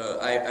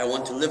 I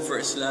want to live for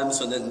Islam,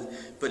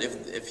 but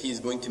if he's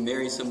going to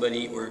marry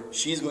somebody, or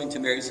she's going to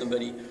marry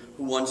somebody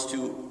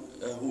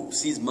who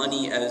sees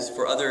money as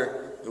for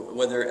other,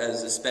 whether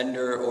as a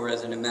spender or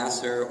as an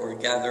amasser or a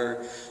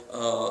gatherer,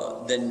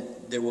 then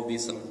there will be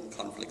some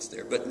conflicts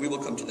there. But we will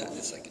come to that in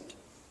a second.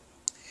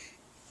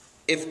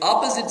 If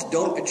opposites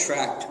don't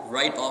attract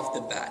right off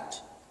the bat,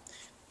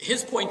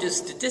 his point is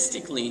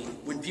statistically,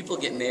 when people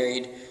get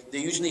married, they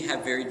usually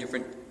have very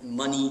different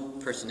money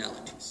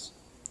personalities.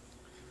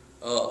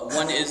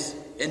 One is,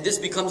 and this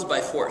becomes by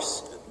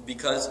force,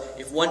 because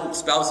if one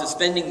spouse is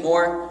spending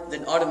more,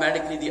 then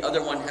automatically the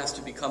other one has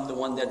to become the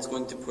one that's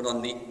going to put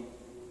on the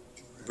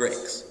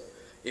brakes.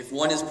 If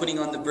one is putting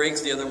on the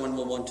brakes, the other one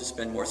will want to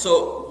spend more.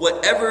 So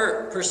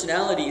whatever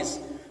personalities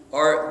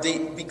are,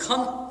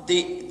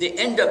 they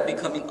end up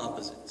becoming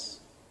opposites.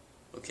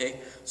 Okay?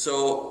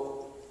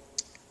 So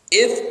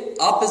if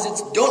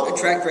opposites don't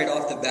attract right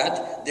off the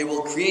bat, they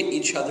will create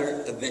each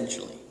other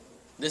eventually.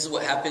 This is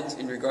what happens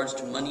in regards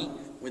to money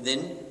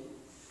within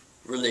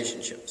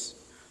relationships.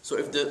 So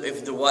if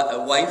the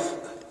wife,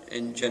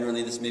 and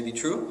generally this may be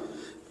true,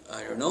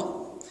 I don't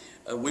know,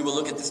 we will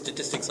look at the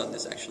statistics on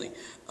this actually,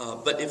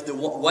 but if the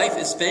wife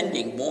is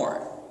spending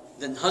more,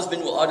 then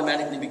husband will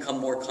automatically become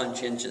more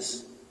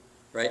conscientious,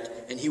 right?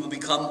 And he will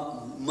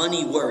become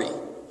money worry.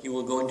 He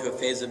will go into a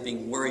phase of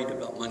being worried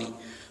about money,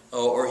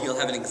 or he'll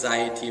have an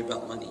anxiety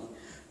about money.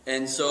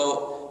 And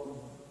so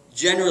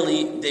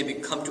generally they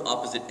come to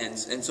opposite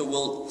ends. And so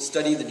we'll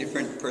study the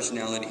different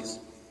personalities.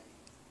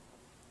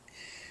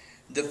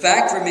 The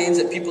fact remains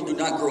that people do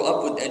not grow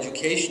up with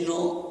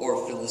educational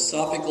or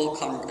philosophical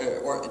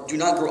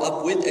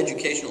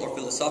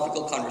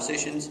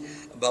conversations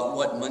about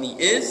what money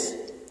is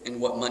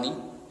and what money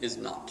is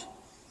not.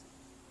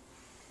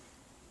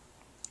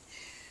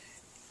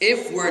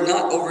 If we're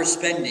not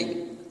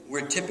overspending,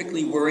 we're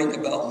typically worrying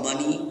about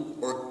money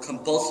or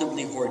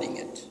compulsively hoarding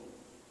it.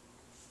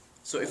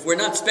 So if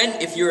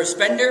you're a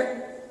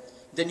spender,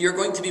 then you're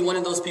going to be one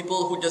of those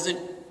people who doesn't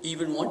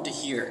even want to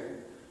hear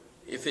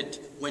if it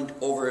went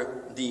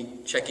over the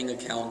checking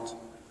account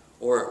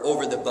or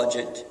over the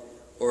budget,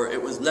 or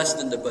it was less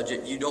than the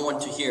budget. You don't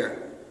want to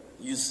hear.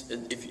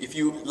 if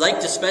you like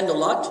to spend a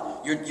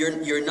lot,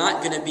 you're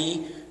not going to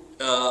be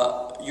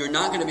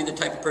the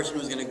type of person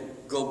who's going to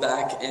go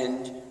back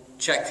and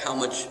check how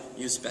much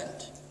you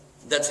spent.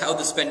 That's how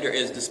the spender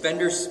is. The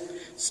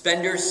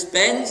spender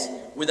spends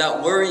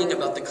without worrying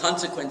about the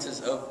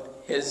consequences of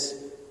his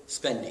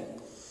spending.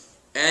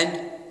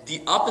 And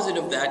the opposite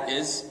of that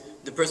is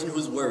the person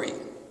who's worried.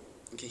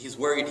 Okay, he's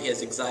worried, he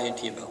has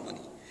anxiety about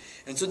money.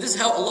 And so this is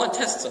how Allah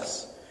tests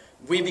us.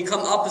 We become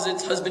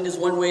opposites. Husband is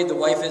one way, the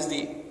wife is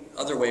the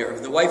other way. Or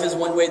if the wife is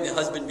one way, the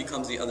husband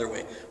becomes the other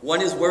way.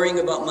 One is worrying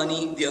about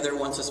money, the other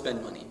wants to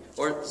spend money.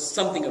 Or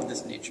something of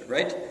this nature,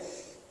 right?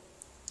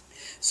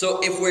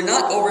 So if we're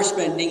not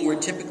overspending, we're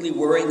typically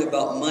worrying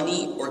about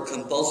money or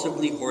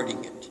compulsively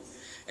hoarding it.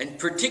 And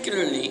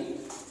particularly,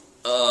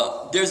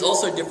 there's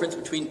also a difference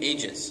between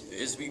ages.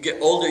 As you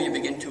get older, you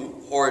begin to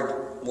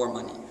hoard more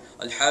money.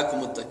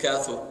 Al-hakum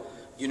al-takathur,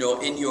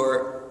 in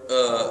your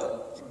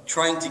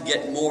trying to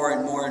get more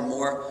and more and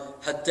more.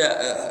 Al-hakum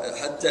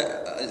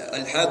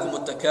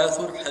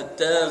al-takathur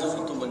hatta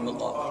zurtum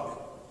al-maqabir.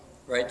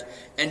 Right?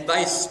 And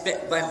by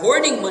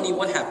hoarding money,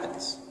 what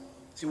happens?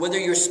 See, whether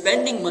you're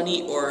spending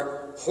money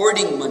or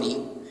hoarding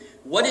money,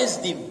 what is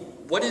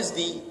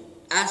the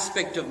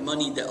aspect of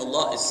money that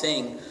Allah is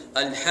saying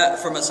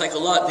from a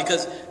psychological?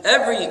 Because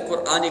every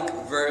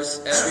Quranic verse,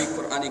 every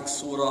Quranic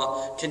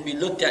surah can be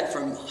looked at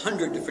from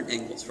 100 different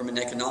angles, from an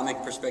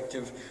economic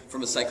perspective,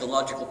 from a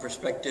psychological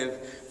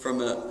perspective,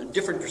 from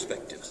different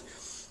perspectives.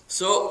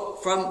 So,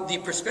 from the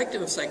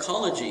perspective of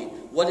psychology,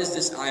 what is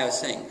this ayah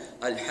saying?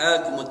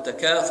 Al-hakum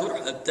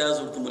al-takathur hatta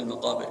zurtum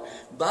al-maqabir.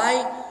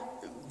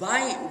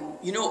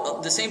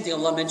 The same thing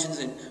Allah mentions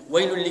in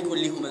وَيْلٌ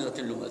لِكُلِّ هُمَزَةٍ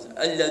لُمَزَةٍ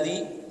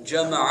الَّذِي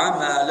جَمَعَ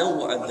مَالًا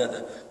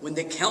وَعَدَّدَ. When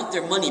they count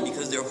their money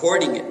because they're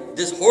hoarding it.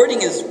 This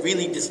hoarding is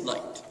really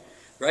disliked,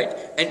 right?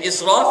 And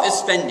israf is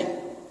spending.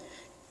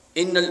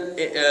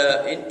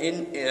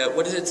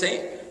 What does it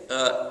say?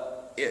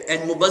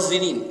 And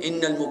mubazzirin.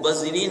 إِنَّ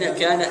الْمُبَزِّرِينَ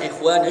كَانَ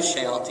إِخْوَانَ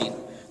الشَّيَاطِينَ.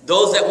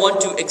 Those that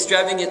want to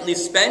extravagantly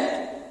spend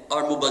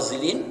are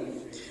mubazzirin.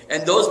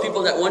 And those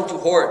people that want to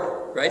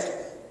hoard, right?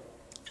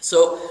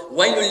 So,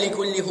 وَيْلٌ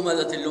لِكُلِّ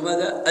هُمَزَةٍ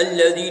لُمَزَةٍ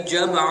الَّذِي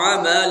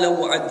جَمَعَ مَالًا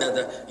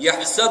وَعَدَّدَ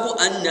يَحْسَبُ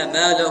أَنَّ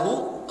مَالَهُ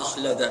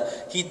أَخْلَدَ.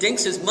 He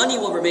thinks his money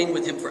will remain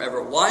with him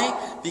forever.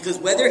 Why? Because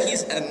whether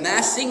he's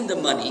amassing the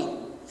money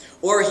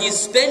or he's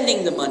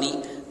spending the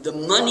money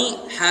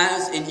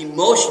has an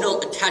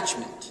emotional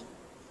attachment.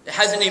 It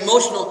has an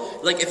emotional,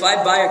 like if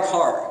I buy a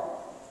car,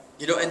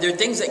 and there are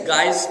things that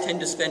guys tend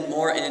to spend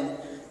more in,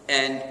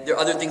 and there are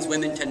other things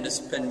women tend to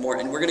spend more,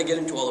 and we're going to get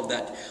into all of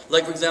that.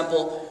 Like, for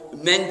example,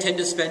 men tend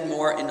to spend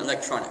more in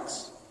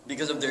electronics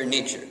because of their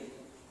nature.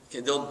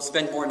 Okay, they'll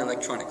spend more in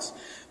electronics.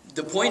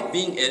 The point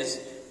being is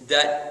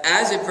that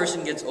as a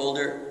person gets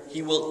older,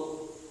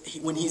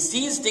 when he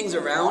sees things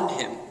around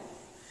him,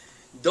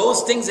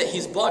 those things that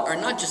he's bought are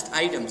not just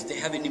items, they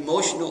have an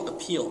emotional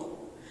appeal.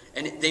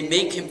 And they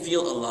make him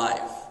feel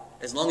alive.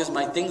 As long as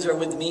my things are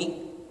with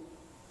me,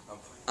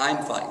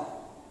 I'm fine.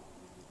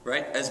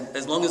 Right?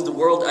 As long as the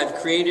world I've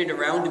created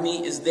around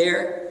me is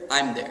there,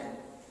 I'm there.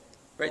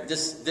 Right?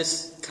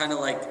 This kind of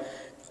like...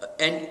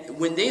 And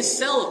when they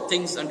sell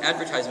things on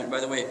advertisement, by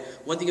the way,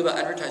 one thing about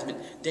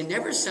advertisement, they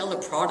never sell a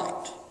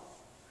product.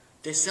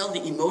 They sell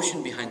the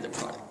emotion behind the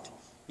product.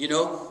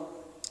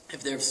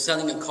 If they're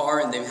selling a car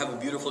and they have a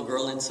beautiful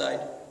girl inside,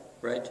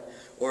 right?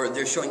 Or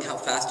they're showing how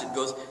fast it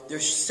goes. They're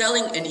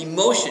selling an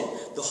emotion.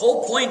 The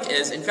whole point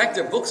is, in fact,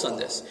 there are books on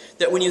this,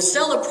 that when you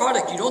sell a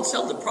product, you don't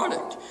sell the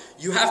product.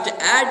 You have to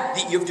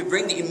you have to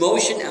bring the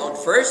emotion out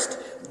first,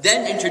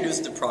 then introduce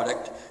the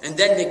product, and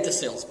then make the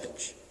sales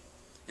pitch.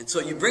 And so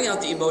you bring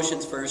out the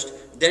emotions first,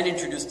 then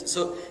introduce.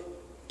 So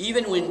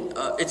even when,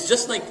 it's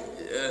just like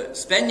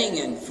spending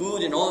and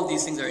food and all of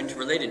these things are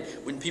interrelated.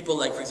 When people,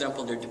 like, for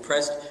example, they're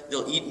depressed,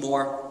 they'll eat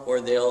more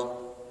or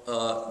they'll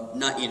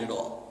not eat at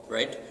all,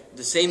 right?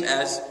 The same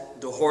as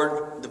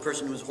the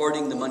person who's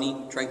hoarding the money,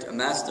 trying to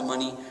amass the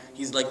money,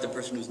 he's like the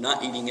person who's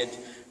not eating it,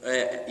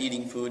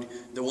 eating food.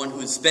 The one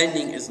who's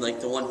spending is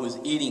like the one who's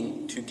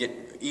eating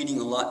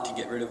a lot to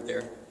get rid of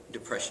their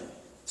depression.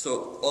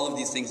 So all of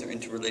these things are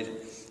interrelated.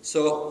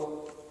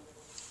 So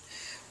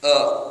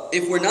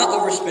if we're not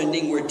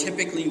overspending, we're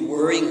typically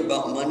worrying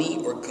about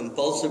money or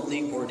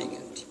compulsively hoarding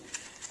it.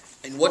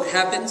 And what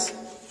happens?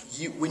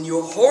 When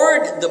you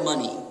hoard the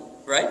money,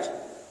 right?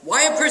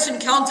 Why a person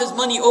counts his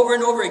money over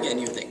and over again,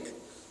 you think?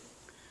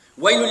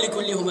 وَيْلٌ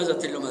لِكُلِّ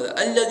هُمَزَةٍ لُمَزَةٍ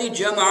الَّذِي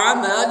جَمَعَ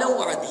مَالًا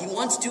وَعَدَّدَ. He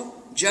wants to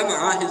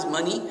jama'a his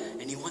money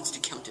and he wants to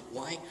count it.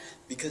 Why?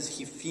 Because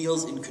he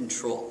feels in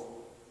control.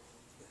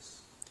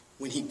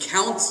 When he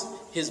counts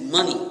his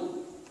money,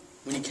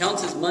 and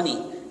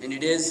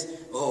it is,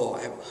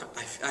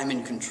 I'm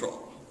in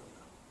control.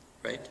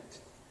 Right?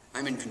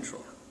 I'm in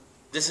control.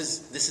 This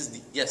is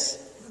the, yes?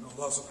 And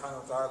Allah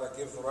subhanahu wa ta'ala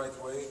gives the right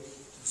way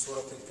in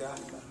Surah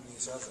Al-Kahf, and He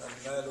says,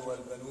 الْمَالُ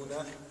وَالْبَنُونَ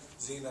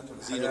زِينَةُ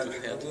الْحَيَاةِ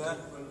الدُّنْيَا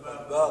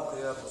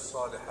وَالْبَاقِيَاتُ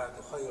الصَّالِحَاتُ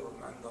خَيْرٌ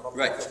عِنْدَ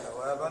رَبِّكَ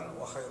ثَوَابًا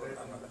وَخَيْرٌ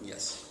أَمَلًا.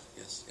 Yes.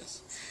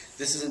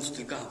 This is in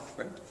Surah Al-Kahf,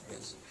 right?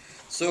 Yes.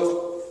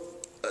 So,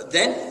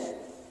 then,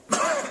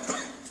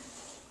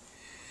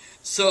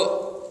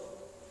 So,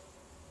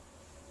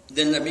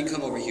 then let me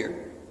come over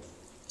here.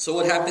 So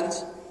what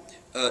happens?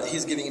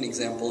 He's giving an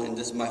example in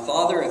this. My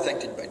father,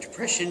 affected by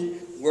depression,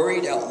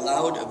 worried out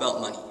loud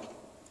about money.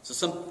 So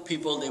some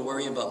people, they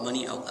worry about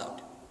money out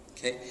loud.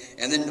 Okay?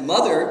 And then the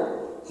mother,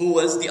 who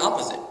was the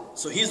opposite.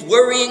 So he's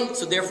worrying,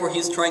 so therefore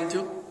he's trying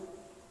to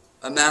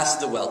amass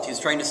the wealth. He's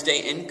trying to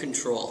stay in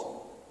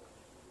control.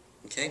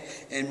 Okay?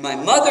 And my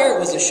mother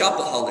was a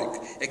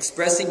shopaholic,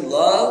 expressing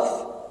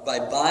love by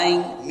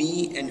buying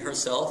me and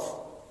herself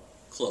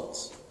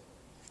clothes.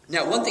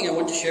 Now, one thing I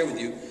want to share with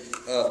you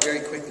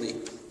very quickly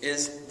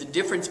is the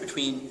difference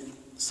between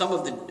some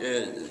of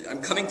the...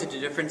 I'm coming to the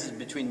differences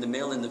between the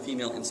male and the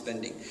female in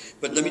spending.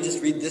 But let me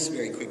just read this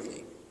very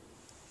quickly.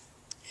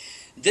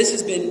 This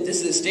is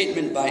a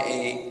statement by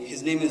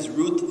his name is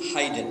Ruth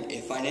Hayden,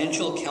 a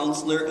financial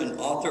counselor and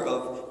author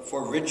of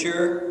For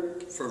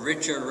Richerer,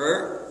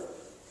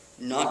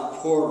 Not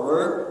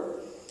Poorer,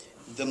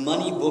 the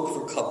money book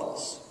for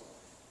couples.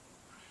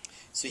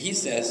 So he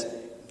says,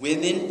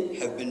 women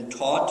have been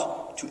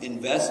taught to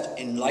invest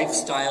in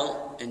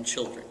lifestyle and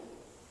children.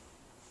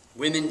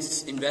 Women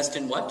invest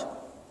in what?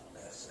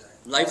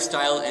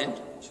 Lifestyle and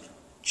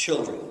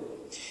children.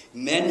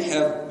 Men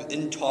have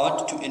been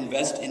taught to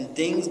invest in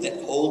things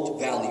that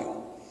hold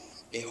value.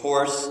 A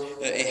horse,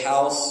 a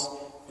house,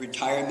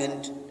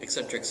 retirement,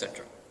 etc.,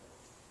 etc.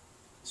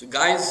 So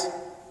guys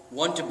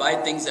want to buy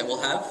things that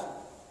will have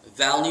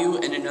value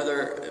and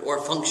another, or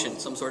function,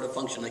 some sort of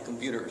function like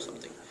computer or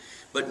something.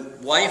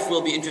 But wife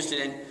will be interested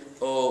in,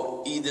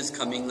 oh, Eid is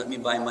coming, let me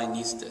buy my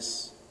niece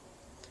this.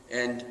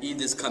 And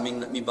Eid is coming,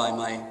 let me buy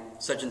my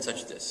such and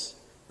such this.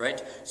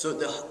 Right? So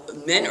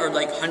the men are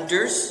like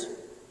hunters.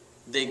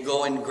 They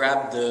go and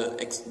grab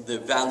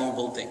the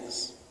valuable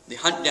things. They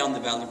hunt down the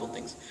valuable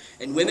things.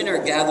 And women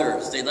are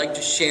gatherers. They like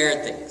to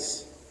share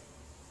things.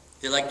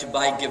 They like to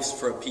buy gifts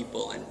for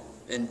people.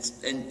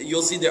 And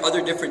you'll see there are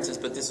other differences,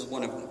 but this is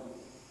one of them.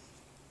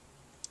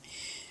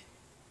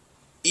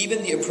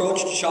 Even the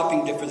approach to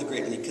shopping differs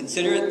greatly.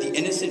 Consider the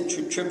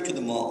innocent trip to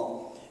the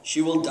mall.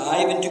 She will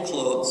dive into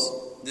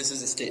clothes. This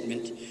is a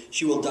statement.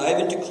 She will dive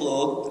into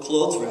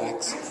clothes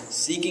racks,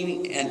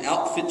 seeking an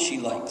outfit she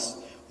likes.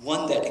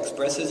 One that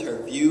expresses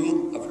her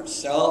view of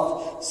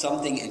herself,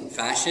 something in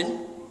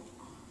fashion.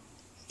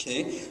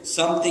 Okay?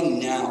 Something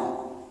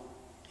now.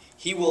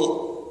 He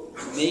will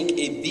make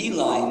a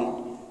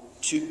beeline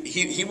to...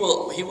 He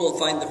will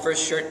find the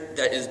first shirt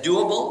that is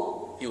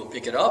doable. He will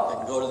pick it up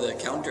and go to the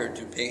counter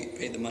to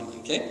pay the money.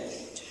 Okay?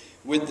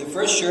 With the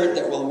first shirt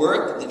that will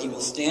work, then he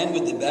will stand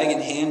with the bag in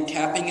hand,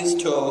 tapping his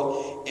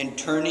toe and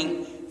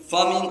fumming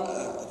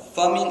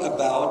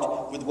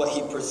about with what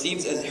he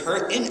perceives as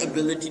her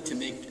inability to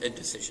make a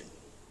decision.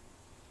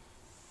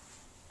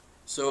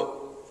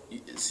 So,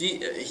 see,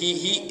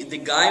 the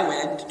guy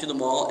went to the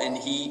mall and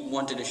he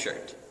wanted a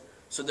shirt.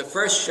 So the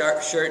first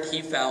shirt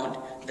he found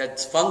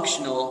that's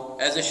functional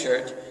as a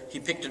shirt, he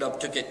picked it up,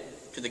 took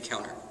it to the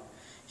counter.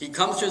 He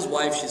comes to his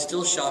wife, she's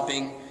still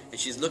shopping, and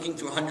she's looking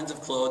through hundreds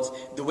of clothes.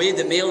 The way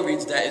the male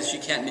reads that is she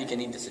can't make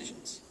any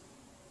decisions.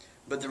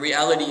 But the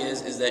reality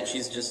is that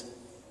she's just,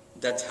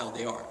 that's how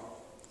they are.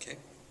 Okay?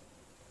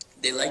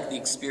 They like the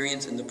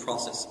experience and the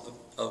process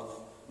of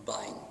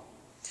buying.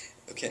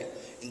 Okay.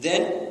 And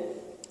then,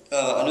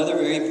 another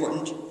very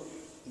important,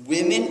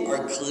 women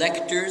are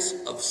collectors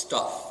of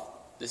stuff.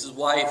 This is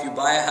why if you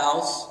buy a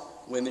house,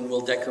 women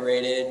will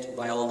decorate it,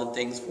 buy all the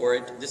things for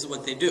it. This is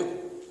what they do.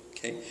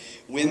 Okay?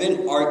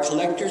 Women are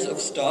collectors of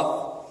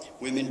stuff.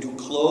 Women do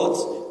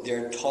clothes.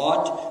 They're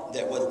taught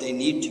that what they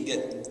need to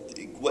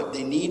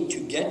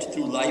get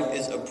through life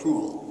is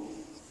approval.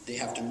 They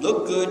have to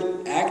look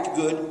good, act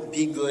good,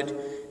 be good,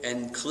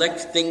 and collect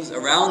things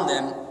around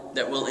them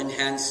that will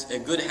enhance a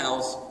good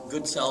house,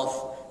 good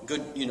self,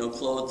 good,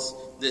 clothes,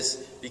 this,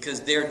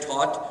 because they're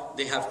taught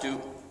they have to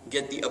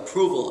get the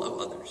approval of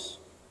others.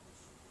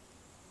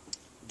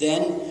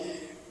 Then,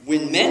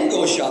 when men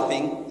go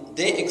shopping,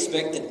 they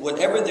expect that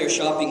whatever they're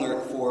shopping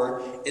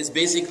for is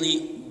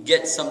basically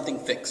get something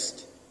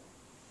fixed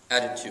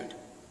attitude.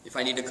 If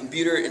I need a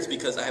computer, it's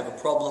because I have a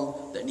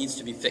problem that needs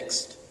to be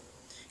fixed.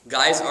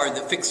 Guys are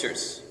the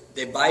fixers.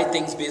 They buy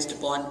things based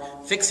upon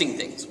fixing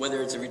things,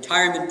 whether it's a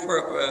retirement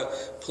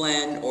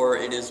plan or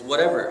it is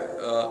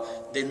whatever.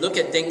 They look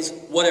at things,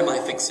 what am I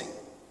fixing?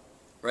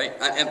 Right?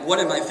 And what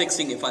am I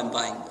fixing if I'm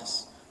buying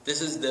this?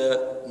 This is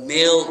the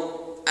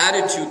male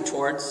attitude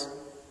towards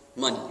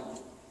money.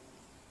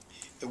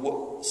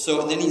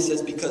 So then he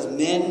says, because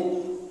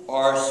men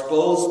are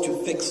supposed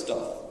to fix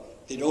stuff.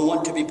 They don't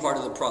want to be part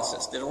of the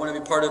process. They don't want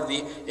to be part of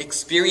the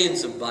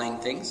experience of buying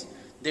things.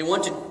 They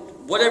want to,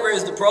 whatever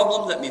is the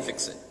problem, let me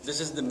fix it. This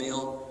is the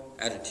male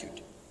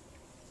attitude.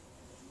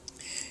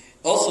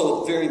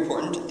 Also, very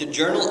important, the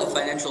Journal of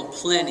Financial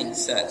Planning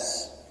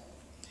says,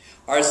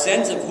 our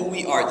sense of who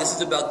we are, this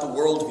is about the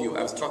worldview.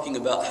 I was talking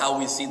about how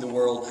we see the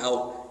world,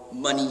 how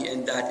money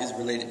and that is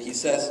related. It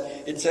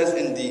says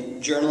in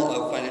the Journal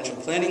of Financial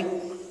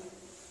Planning,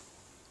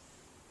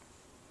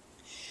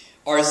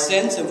 our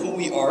sense of who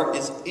we are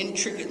is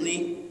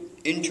intricately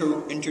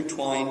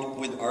intertwined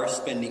with our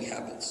spending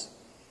habits.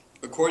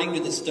 According to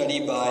the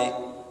study by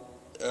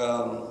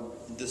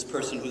this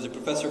person who's a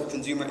professor of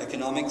consumer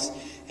economics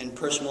and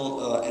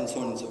personal and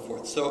so on and so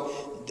forth. So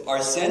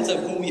our sense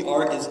of who we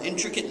are is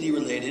intricately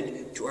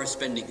related to our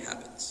spending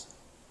habits.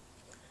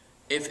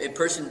 If a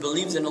person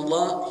believes in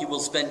Allah, he will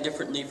spend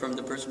differently from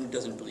the person who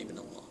doesn't believe in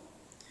Allah.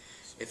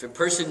 If a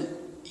person,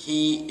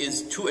 he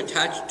is too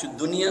attached to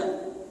dunya,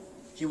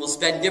 he will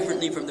spend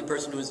differently from the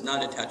person who is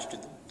not attached to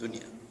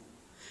dunya.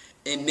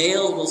 A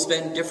male will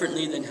spend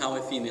differently than how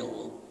a female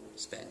will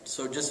spend.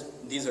 So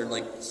just, these are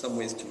like some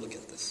ways to look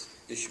at this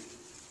issue.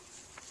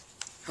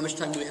 How much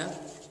time do we have?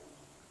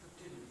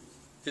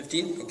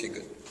 15? Okay,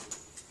 good.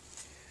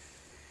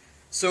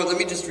 So let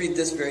me just read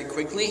this very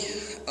quickly.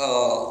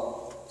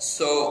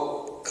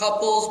 So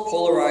couples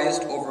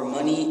polarized over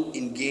money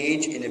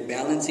engage in a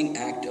balancing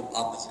act of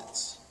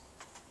opposites.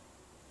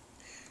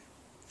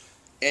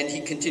 And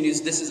he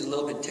continues, this is a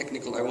little bit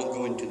technical, I won't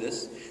go into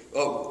this.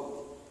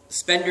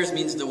 Spenders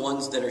means the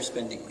ones that are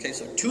spending. Okay,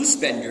 so two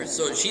spenders,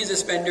 so she's a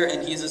spender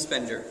and he's a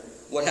spender.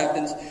 What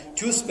happens?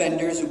 Two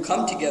spenders who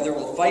come together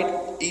will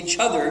fight each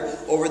other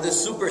over the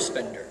super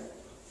spender.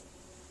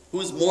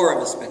 Who's more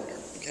of a spender,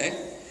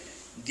 okay?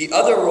 The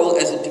other role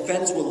as a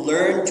defense will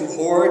learn to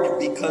hoard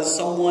because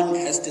someone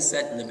has to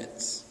set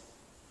limits.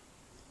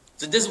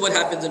 So this is what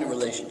happens in a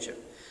relationship.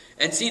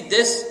 And see,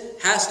 this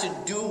has to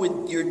do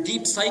with your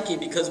deep psyche,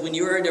 because when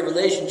you're in a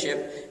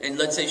relationship, and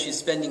let's say she's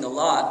spending a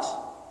lot,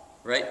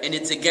 right? And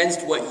it's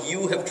against what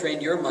you have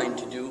trained your mind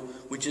to do,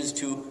 which is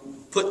to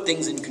put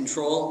things in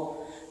control.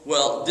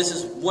 Well, this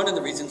is one of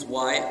the reasons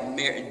why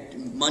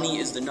money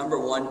is the number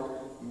one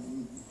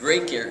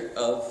breaker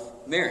of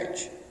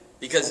marriage.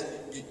 Because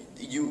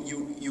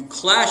you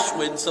clash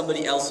with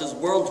somebody else's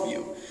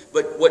worldview.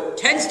 But what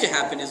tends to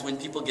happen is when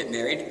people get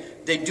married,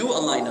 they do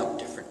align up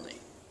differently.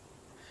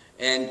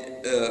 And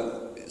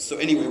so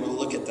anyway, we'll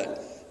look at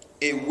that.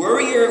 A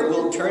worrier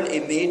will turn a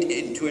mate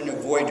into an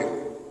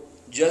avoider,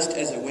 just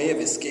as a way of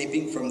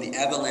escaping from the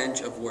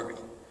avalanche of worry.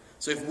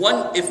 So if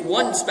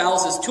one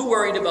spouse is too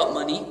worried about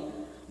money,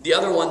 the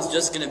other one's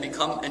just going to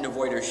become an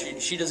avoider.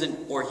 She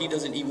doesn't, or he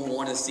doesn't even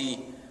want to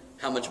see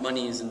how much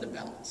money is in the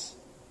balance.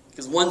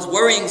 Because one's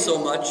worrying so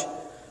much,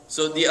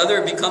 so the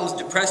other becomes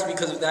depressed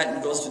because of that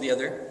and goes to the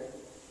other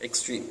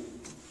extreme.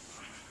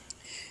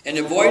 An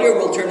avoider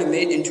will turn a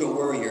mate into a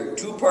worrier.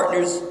 Two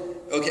partners,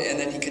 okay, and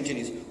then he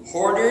continues.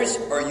 Hoarders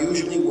are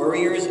usually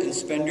worriers and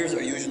spenders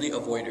are usually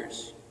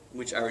avoiders,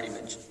 which I already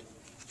mentioned.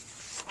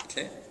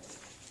 Okay?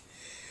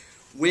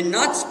 When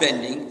not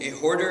spending, a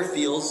hoarder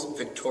feels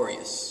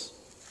victorious.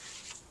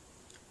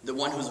 The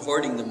one who's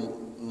hoarding the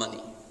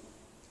money.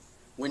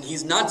 When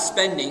he's not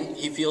spending,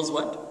 he feels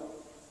what?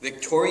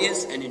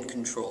 Victorious and in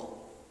control.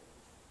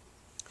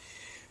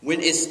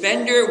 When a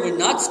spender, when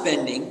not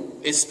spending,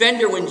 a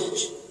spender when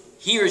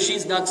he or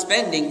she's not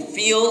spending,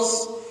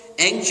 feels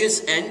anxious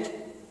and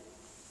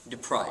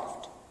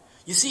deprived.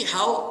 You see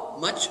how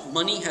much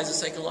money has a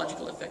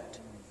psychological effect?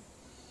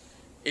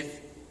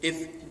 If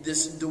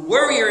the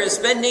worrier is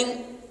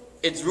spending,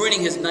 it's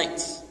ruining his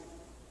nights.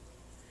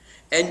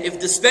 And if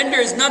the spender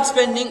is not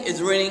spending,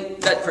 it's ruining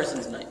that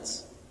person's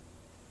nights.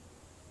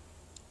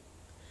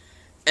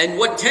 And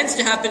what tends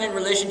to happen in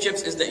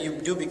relationships is that you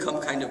do become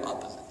kind of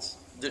opposites.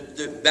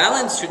 The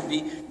balance should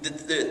be,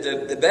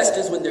 the best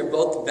is when they're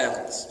both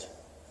balanced.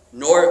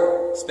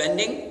 Nor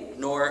spending,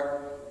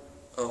 nor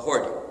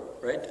hoarding,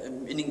 right?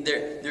 Meaning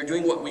they're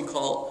doing what we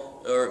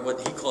call, or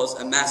what he calls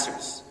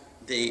amassers.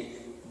 They're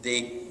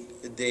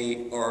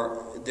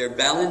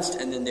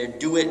balanced, and then they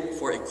do it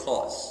for a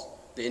cause.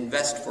 They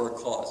invest for a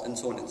cause, and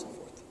so on and so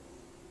forth.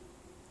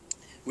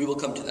 We will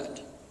come to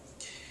that.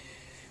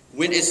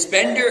 When a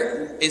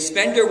spender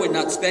when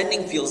not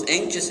spending feels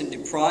anxious and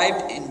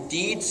deprived,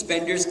 indeed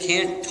spenders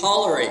can't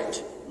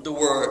tolerate the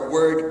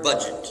word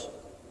budget.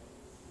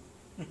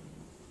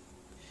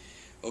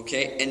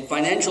 Okay, and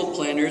financial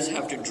planners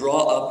have to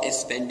draw up a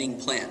spending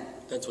plan.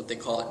 That's what they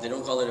call it. They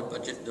don't call it a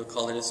budget, they'll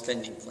call it a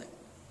spending plan.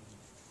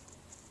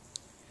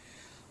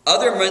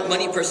 Other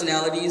money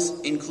personalities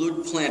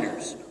include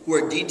planners, who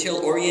are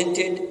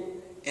detail-oriented,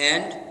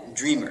 and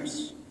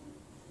dreamers.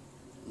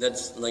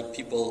 That's like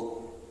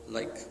people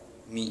like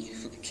me.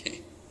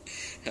 Okay,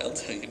 I'll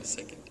tell you in a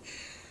second.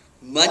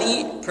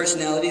 Money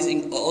personalities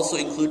also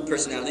include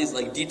personalities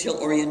like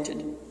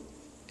detail-oriented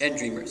and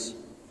dreamers,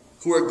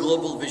 who are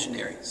global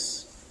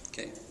visionaries.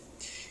 Okay.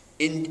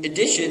 In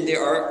addition,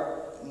 there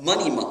are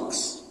money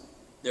monks.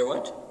 They're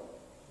what?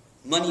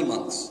 Money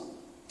monks.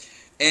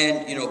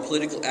 And,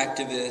 political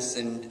activists,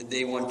 and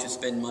they want to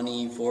spend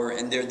money for,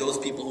 and they're those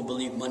people who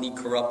believe money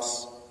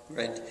corrupts,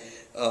 right?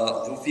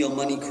 Who feel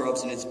money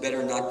corrupts and it's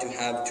better not to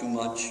have too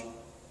much.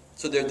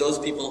 So they're those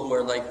people who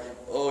are like,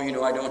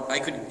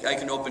 I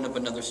can open up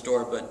another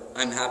store, but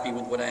I'm happy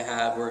with what I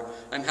have, or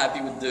I'm happy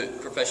with the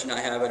profession I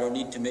have, I don't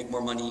need to make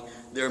more money.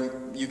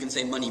 You can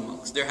say money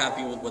monks. They're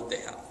happy with what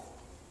they have.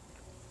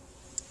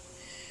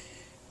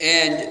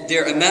 And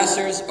their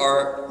amassers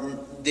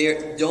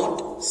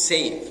don't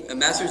save.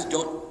 Amassers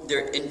don't,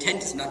 their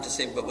intent is not to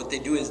save, but what they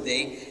do is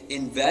they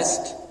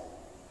invest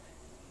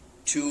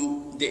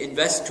they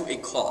invest to a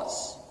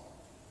cause.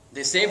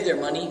 They save their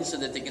money so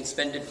that they can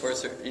spend it for a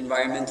certain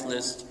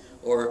environmentalist,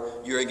 or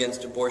you're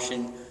against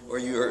abortion, or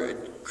you're a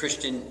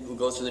Christian who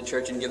goes to the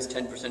church and gives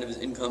 10% of his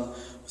income.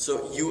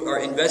 So you are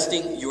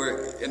investing, you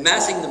are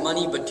amassing the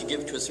money, but to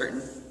give to a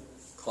certain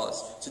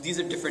cause. So these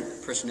are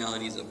different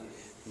personalities of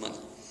money.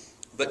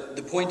 But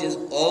the point is,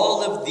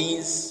 all of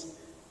these,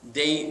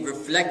 they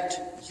reflect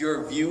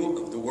your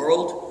view of the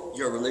world,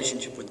 your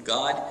relationship with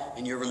God,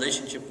 and your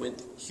relationship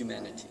with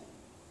humanity.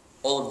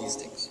 All of these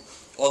things.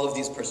 All of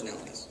these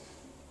personalities.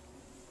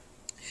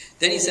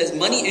 Then he says,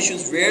 money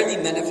issues rarely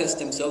manifest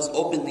themselves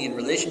openly in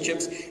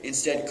relationships.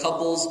 Instead,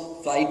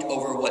 couples fight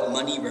over what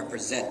money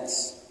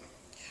represents.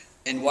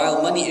 And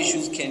while money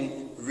issues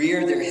can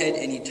rear their head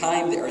any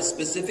time, there are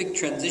specific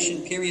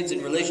transition periods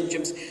in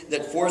relationships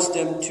that force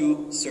them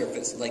to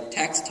surface, like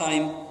tax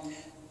time,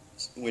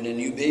 when a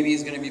new baby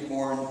is going to be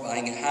born,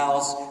 buying a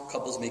house.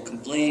 Couples may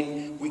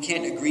complain, we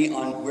can't agree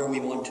on where we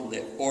want to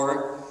live.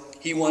 Or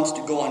he wants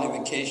to go on a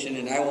vacation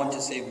and I want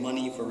to save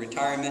money for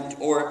retirement.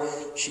 Or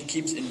she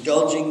keeps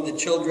indulging the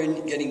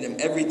children, getting them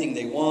everything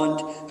they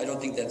want. I don't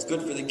think that's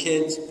good for the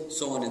kids,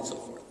 so on and so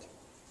forth.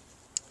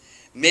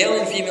 Male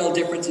and female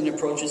difference in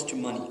approaches to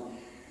money.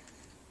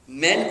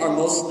 Men are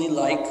mostly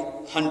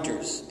like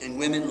hunters and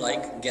women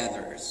like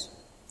gatherers.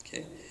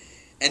 Okay?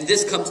 And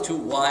this comes to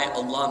why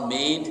Allah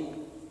made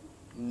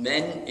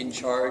men in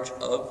charge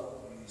of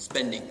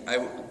spending.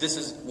 This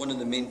is one of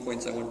the main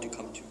points I want to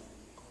come to.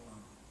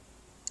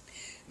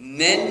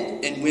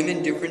 Men and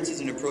women differences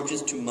in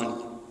approaches to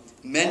money.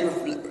 Men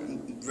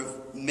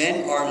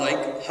are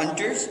like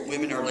hunters,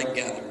 women are like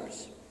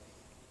gatherers.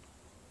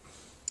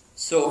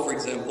 So, for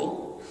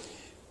example,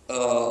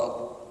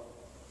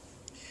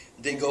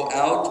 they go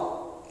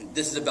out,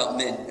 this is about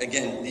men,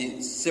 again,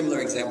 the similar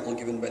example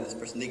given by this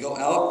person. They go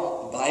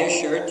out, buy a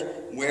shirt,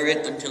 wear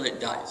it until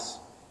it dies.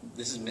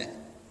 This is men.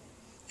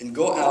 And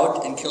go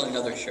out and kill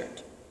another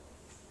shirt.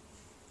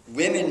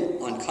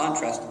 Women, on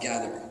contrast,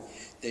 gather.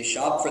 They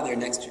shop for their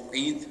next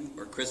Eid,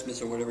 or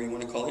Christmas, or whatever you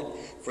want to call it,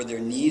 for their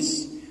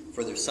niece,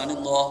 for their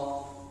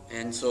son-in-law,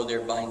 and so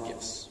they're buying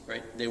gifts,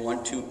 right? They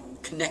want to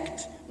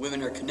connect.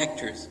 Women are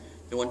connectors.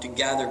 They want to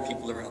gather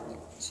people around them.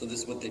 So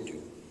this is what they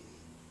do.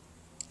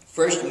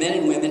 First, men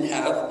and women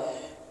have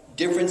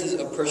differences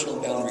of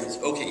personal boundaries.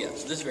 Okay, yeah,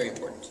 so this is very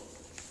important.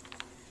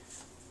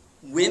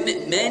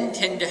 Men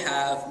tend to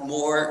have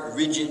more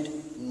rigid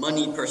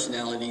money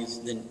personalities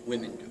than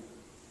women do.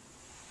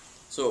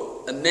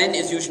 So a man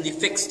is usually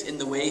fixed in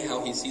the way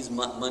how he sees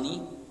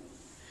money,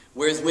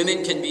 whereas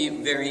women can be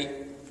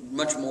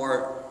much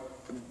more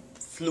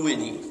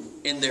fluidity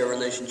in their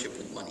relationship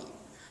with money.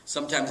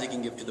 Sometimes they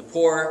can give to the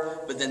poor,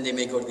 but then they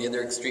may go to the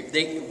other extreme.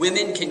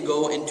 Women can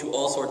go into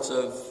all sorts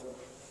of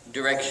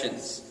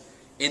directions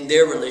in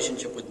their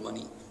relationship with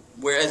money,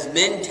 whereas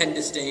men tend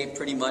to stay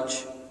pretty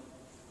much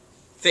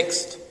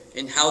fixed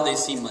in how they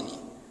see money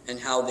and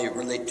how they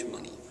relate to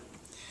money.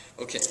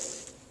 Okay.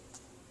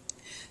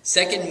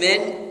 Second,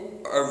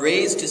 men are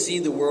raised to see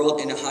the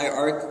world in a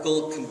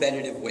hierarchical,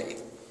 competitive way.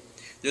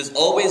 There's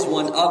always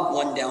one up,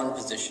 one down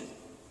position,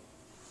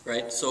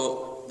 right?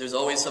 So there's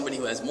always somebody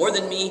who has more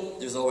than me.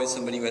 There's always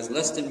somebody who has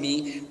less than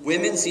me.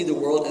 Women see the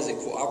world as a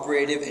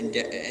cooperative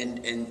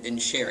and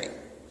sharing.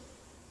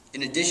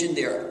 In addition,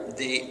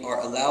 they are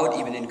allowed,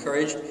 even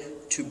encouraged,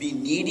 to be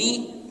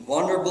needy,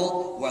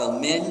 vulnerable, while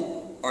men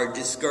are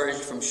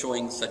discouraged from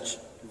showing such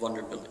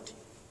vulnerability.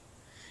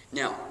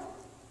 Now,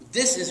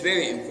 this is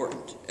very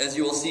important. As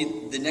you will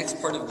see, the next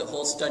part of the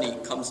whole study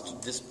comes to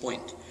this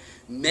point.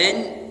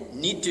 Men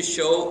need to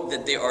show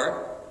that they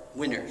are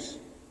winners.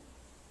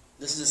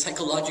 This is a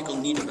psychological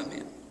need of a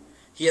man.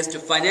 He has to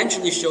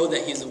financially show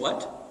that he's a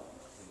what?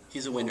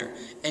 He's a winner.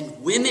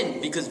 And women,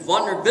 because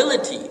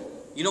vulnerability,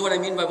 you know what I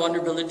mean by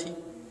vulnerability?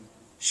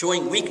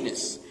 Showing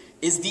weakness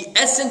is the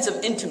essence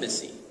of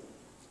intimacy.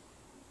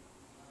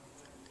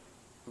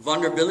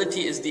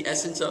 Vulnerability is the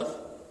essence of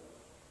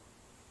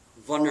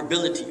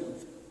vulnerability.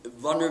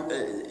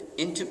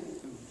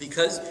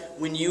 Because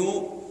when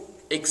you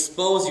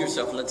expose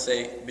yourself, let's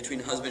say,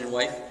 between husband and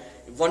wife,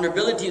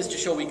 vulnerability is to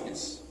show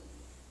weakness,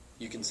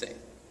 you can say,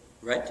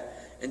 right?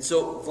 And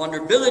so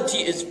vulnerability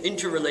is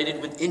interrelated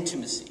with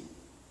intimacy.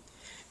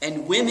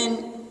 And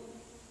women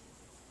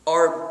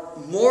are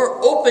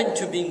more open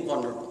to being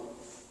vulnerable.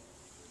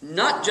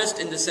 Not just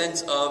in the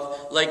sense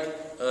of,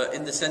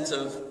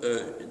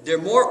 they're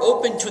more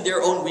open to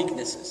their own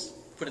weaknesses,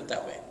 put it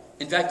that way.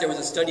 In fact, there was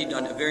a study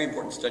done, a very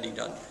important study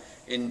done.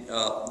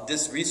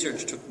 This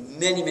research took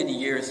many, many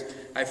years.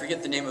 I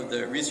forget the name of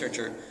the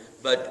researcher,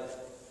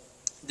 but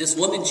this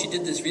woman, she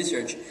did this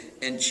research,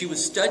 and she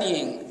was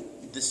studying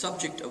the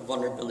subject of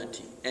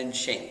vulnerability and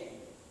shame.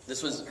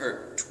 This was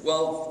her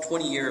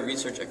 20-year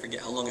research, I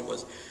forget how long it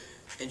was.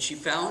 And she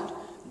found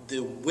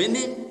the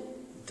women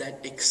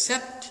that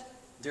accept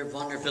their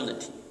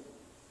vulnerability,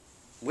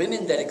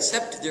 women that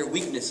accept their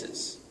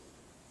weaknesses.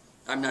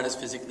 I'm not as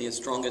physically as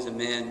strong as a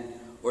man,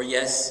 or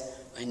yes,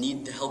 I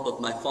need the help of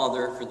my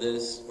father for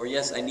this, or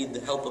yes, I need the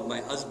help of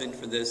my husband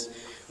for this.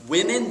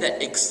 Women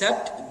that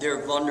accept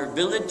their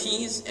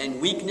vulnerabilities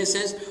and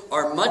weaknesses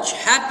are much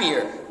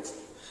happier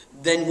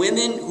than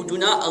women who do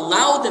not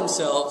allow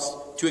themselves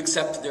to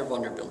accept their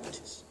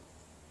vulnerabilities.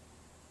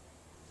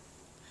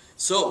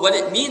 So what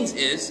it means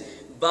is,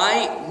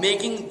 by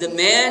making the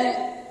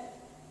man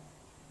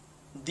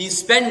the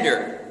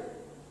spender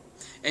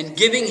and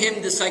giving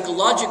him the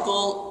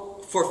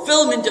psychological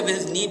fulfillment of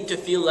his need to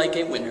feel like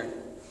a winner,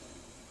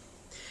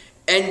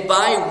 and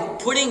by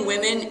putting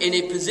women in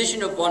a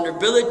position of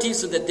vulnerability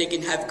so that they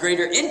can have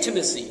greater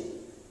intimacy.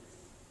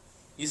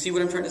 You see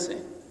what I'm trying to say?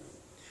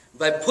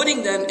 By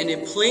putting them in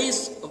a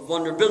place of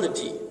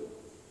vulnerability,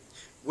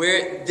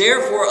 where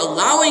therefore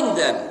allowing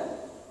them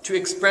to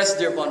express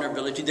their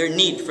vulnerability, their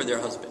need for their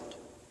husband,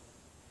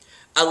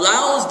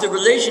 allows the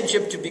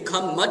relationship to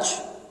become much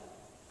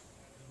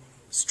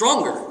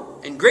stronger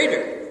and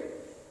greater.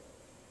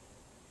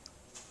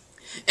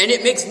 And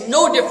it makes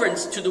no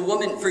difference to the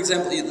woman. For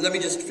example, let me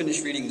just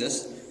finish reading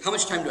this. How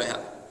much time do I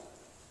have?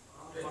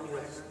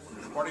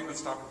 40 will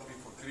stop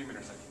for 3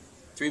 minutes, I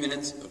think. 3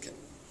 minutes? Okay.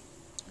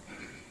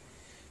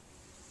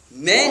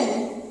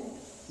 Men,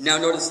 now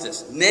notice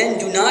this. Men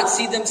do not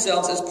see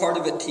themselves as part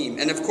of a team.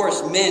 And of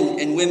course, men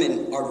and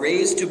women are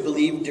raised to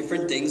believe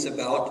different things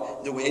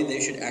about the way they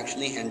should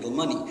actually handle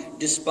money.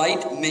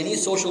 Despite many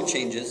social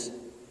changes,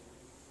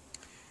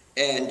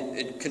 and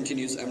it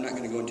continues, I'm not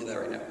going to go into that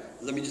right now.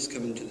 Let me just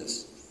come into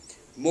this.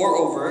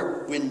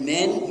 Moreover, when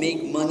men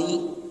make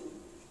money,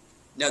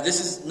 now this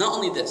is not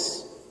only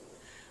this.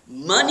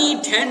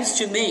 Money tends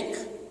to make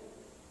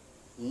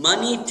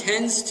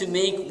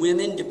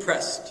women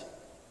depressed.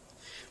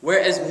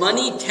 Whereas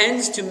money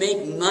tends to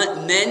make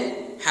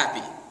men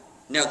happy.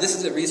 Now this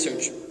is a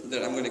research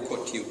that I'm going to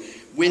quote to you.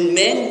 When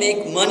men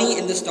make money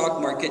in the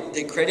stock market,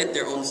 they credit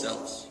their own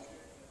selves.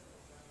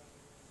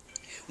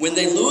 When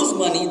they lose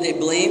money, they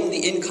blame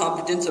the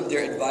incompetence of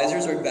their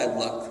advisors or bad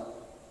luck.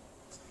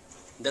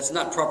 That's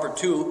not proper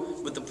too,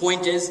 but the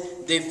point is,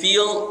 they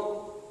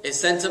feel a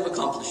sense of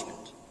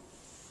accomplishment.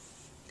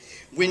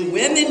 When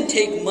women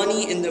make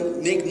money in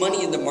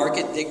the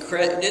market, they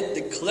credit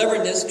the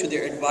cleverness to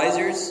their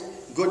advisors,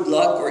 good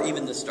luck, or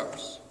even the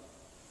stars.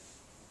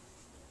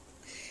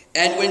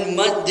 And when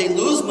they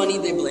lose money,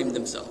 they blame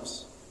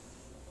themselves.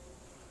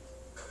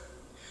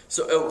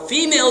 So a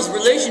female's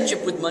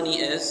relationship with money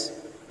is,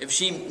 if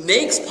she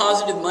makes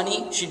positive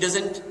money, she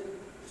doesn't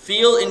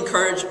feel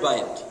encouraged by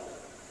it.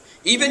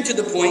 Even to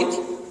the point,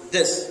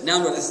 now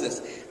notice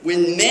this.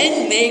 When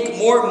men make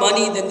more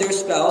money than their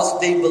spouse,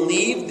 they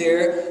believe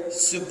their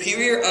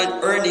superior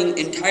earning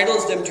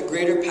entitles them to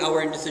greater power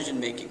and decision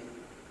making.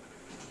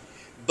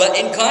 But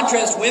in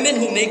contrast, women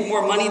who make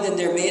more money than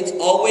their mates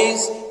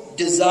always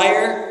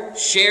desire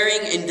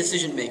sharing in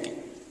decision making.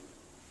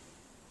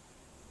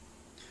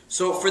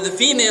 So for the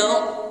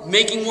female,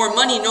 making more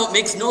money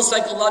makes no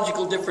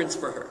psychological difference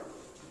for her.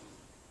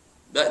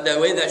 That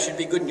way, that should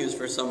be good news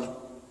for some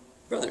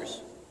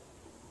brothers.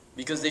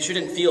 Because they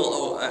shouldn't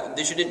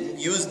they shouldn't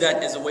use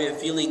that as a way of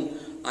feeling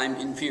I'm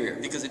inferior.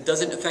 Because it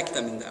doesn't affect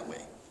them in that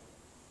way.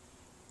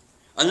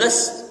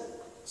 Unless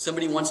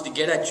somebody wants to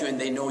get at you and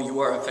they know you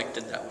are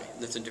affected that way.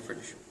 That's a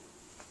different issue.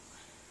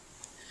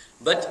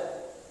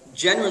 But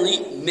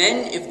generally,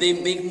 men, if they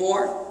make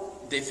more,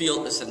 they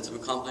feel a sense of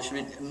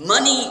accomplishment.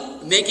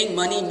 Making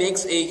money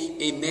makes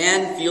a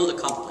man feel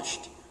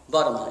accomplished.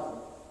 Bottom line.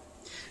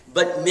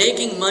 But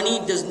making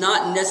money does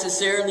not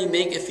necessarily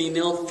make a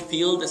female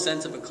feel the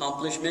sense of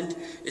accomplishment,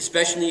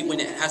 especially when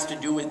it has to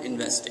do with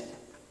investing.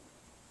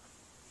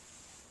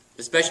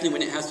 Especially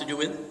when it has to do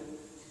with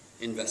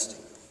investing.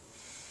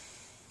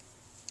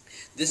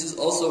 This is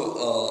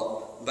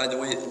also, by the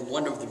way,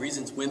 one of the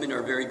reasons women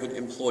are very good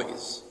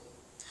employees.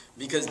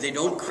 Because they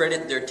don't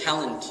credit their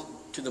talent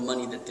to the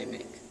money that they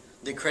make.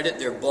 They credit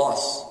their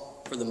boss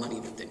for the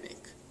money that they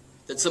make.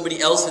 That somebody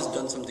else has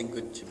done something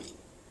good to me.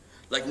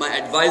 Like my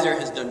advisor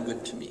has done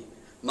good to me.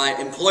 My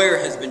employer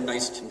has been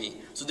nice to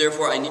me. So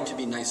therefore I need to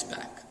be nice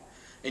back.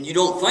 And you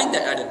don't find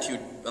that attitude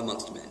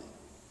amongst men.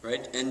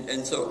 Right?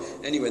 And so,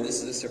 anyway,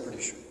 this is a separate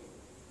issue.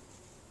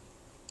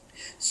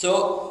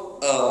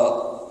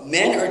 So,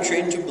 men are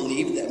trained to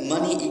believe that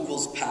money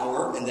equals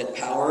power and that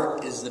power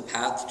is the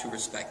path to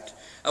respect.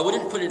 I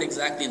wouldn't put it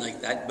exactly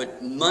like that,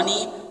 but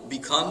money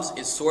becomes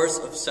a source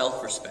of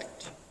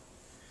self-respect.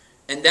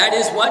 And that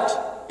is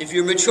what? If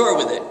you're mature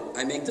with it.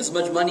 I make this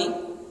much money,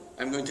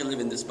 I'm going to live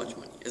in this much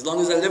money. As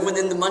long as I live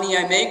within the money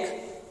I make,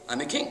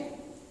 I'm a king.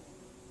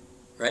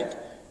 Right?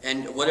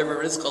 And whatever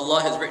rizq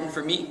Allah has written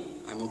for me,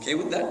 I'm okay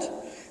with that.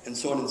 And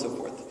so on and so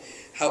forth.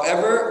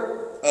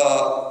 However,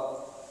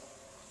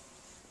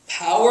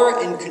 power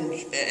and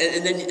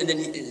then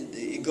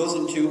it goes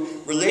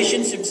into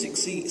relationships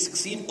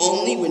succeed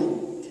only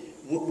when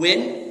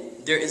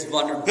there is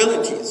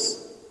vulnerabilities.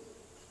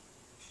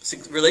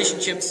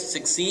 Relationships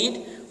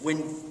succeed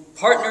when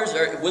partners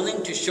are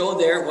willing to show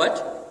their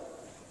what?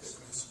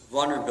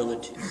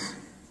 Vulnerabilities.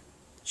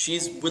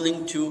 She's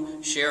willing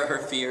to share her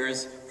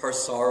fears, her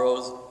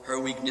sorrows, her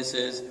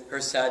weaknesses,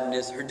 her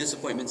sadness, her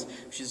disappointments.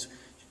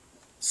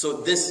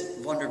 So this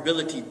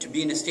vulnerability, to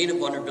be in a state of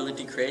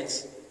vulnerability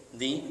creates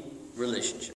the relationship.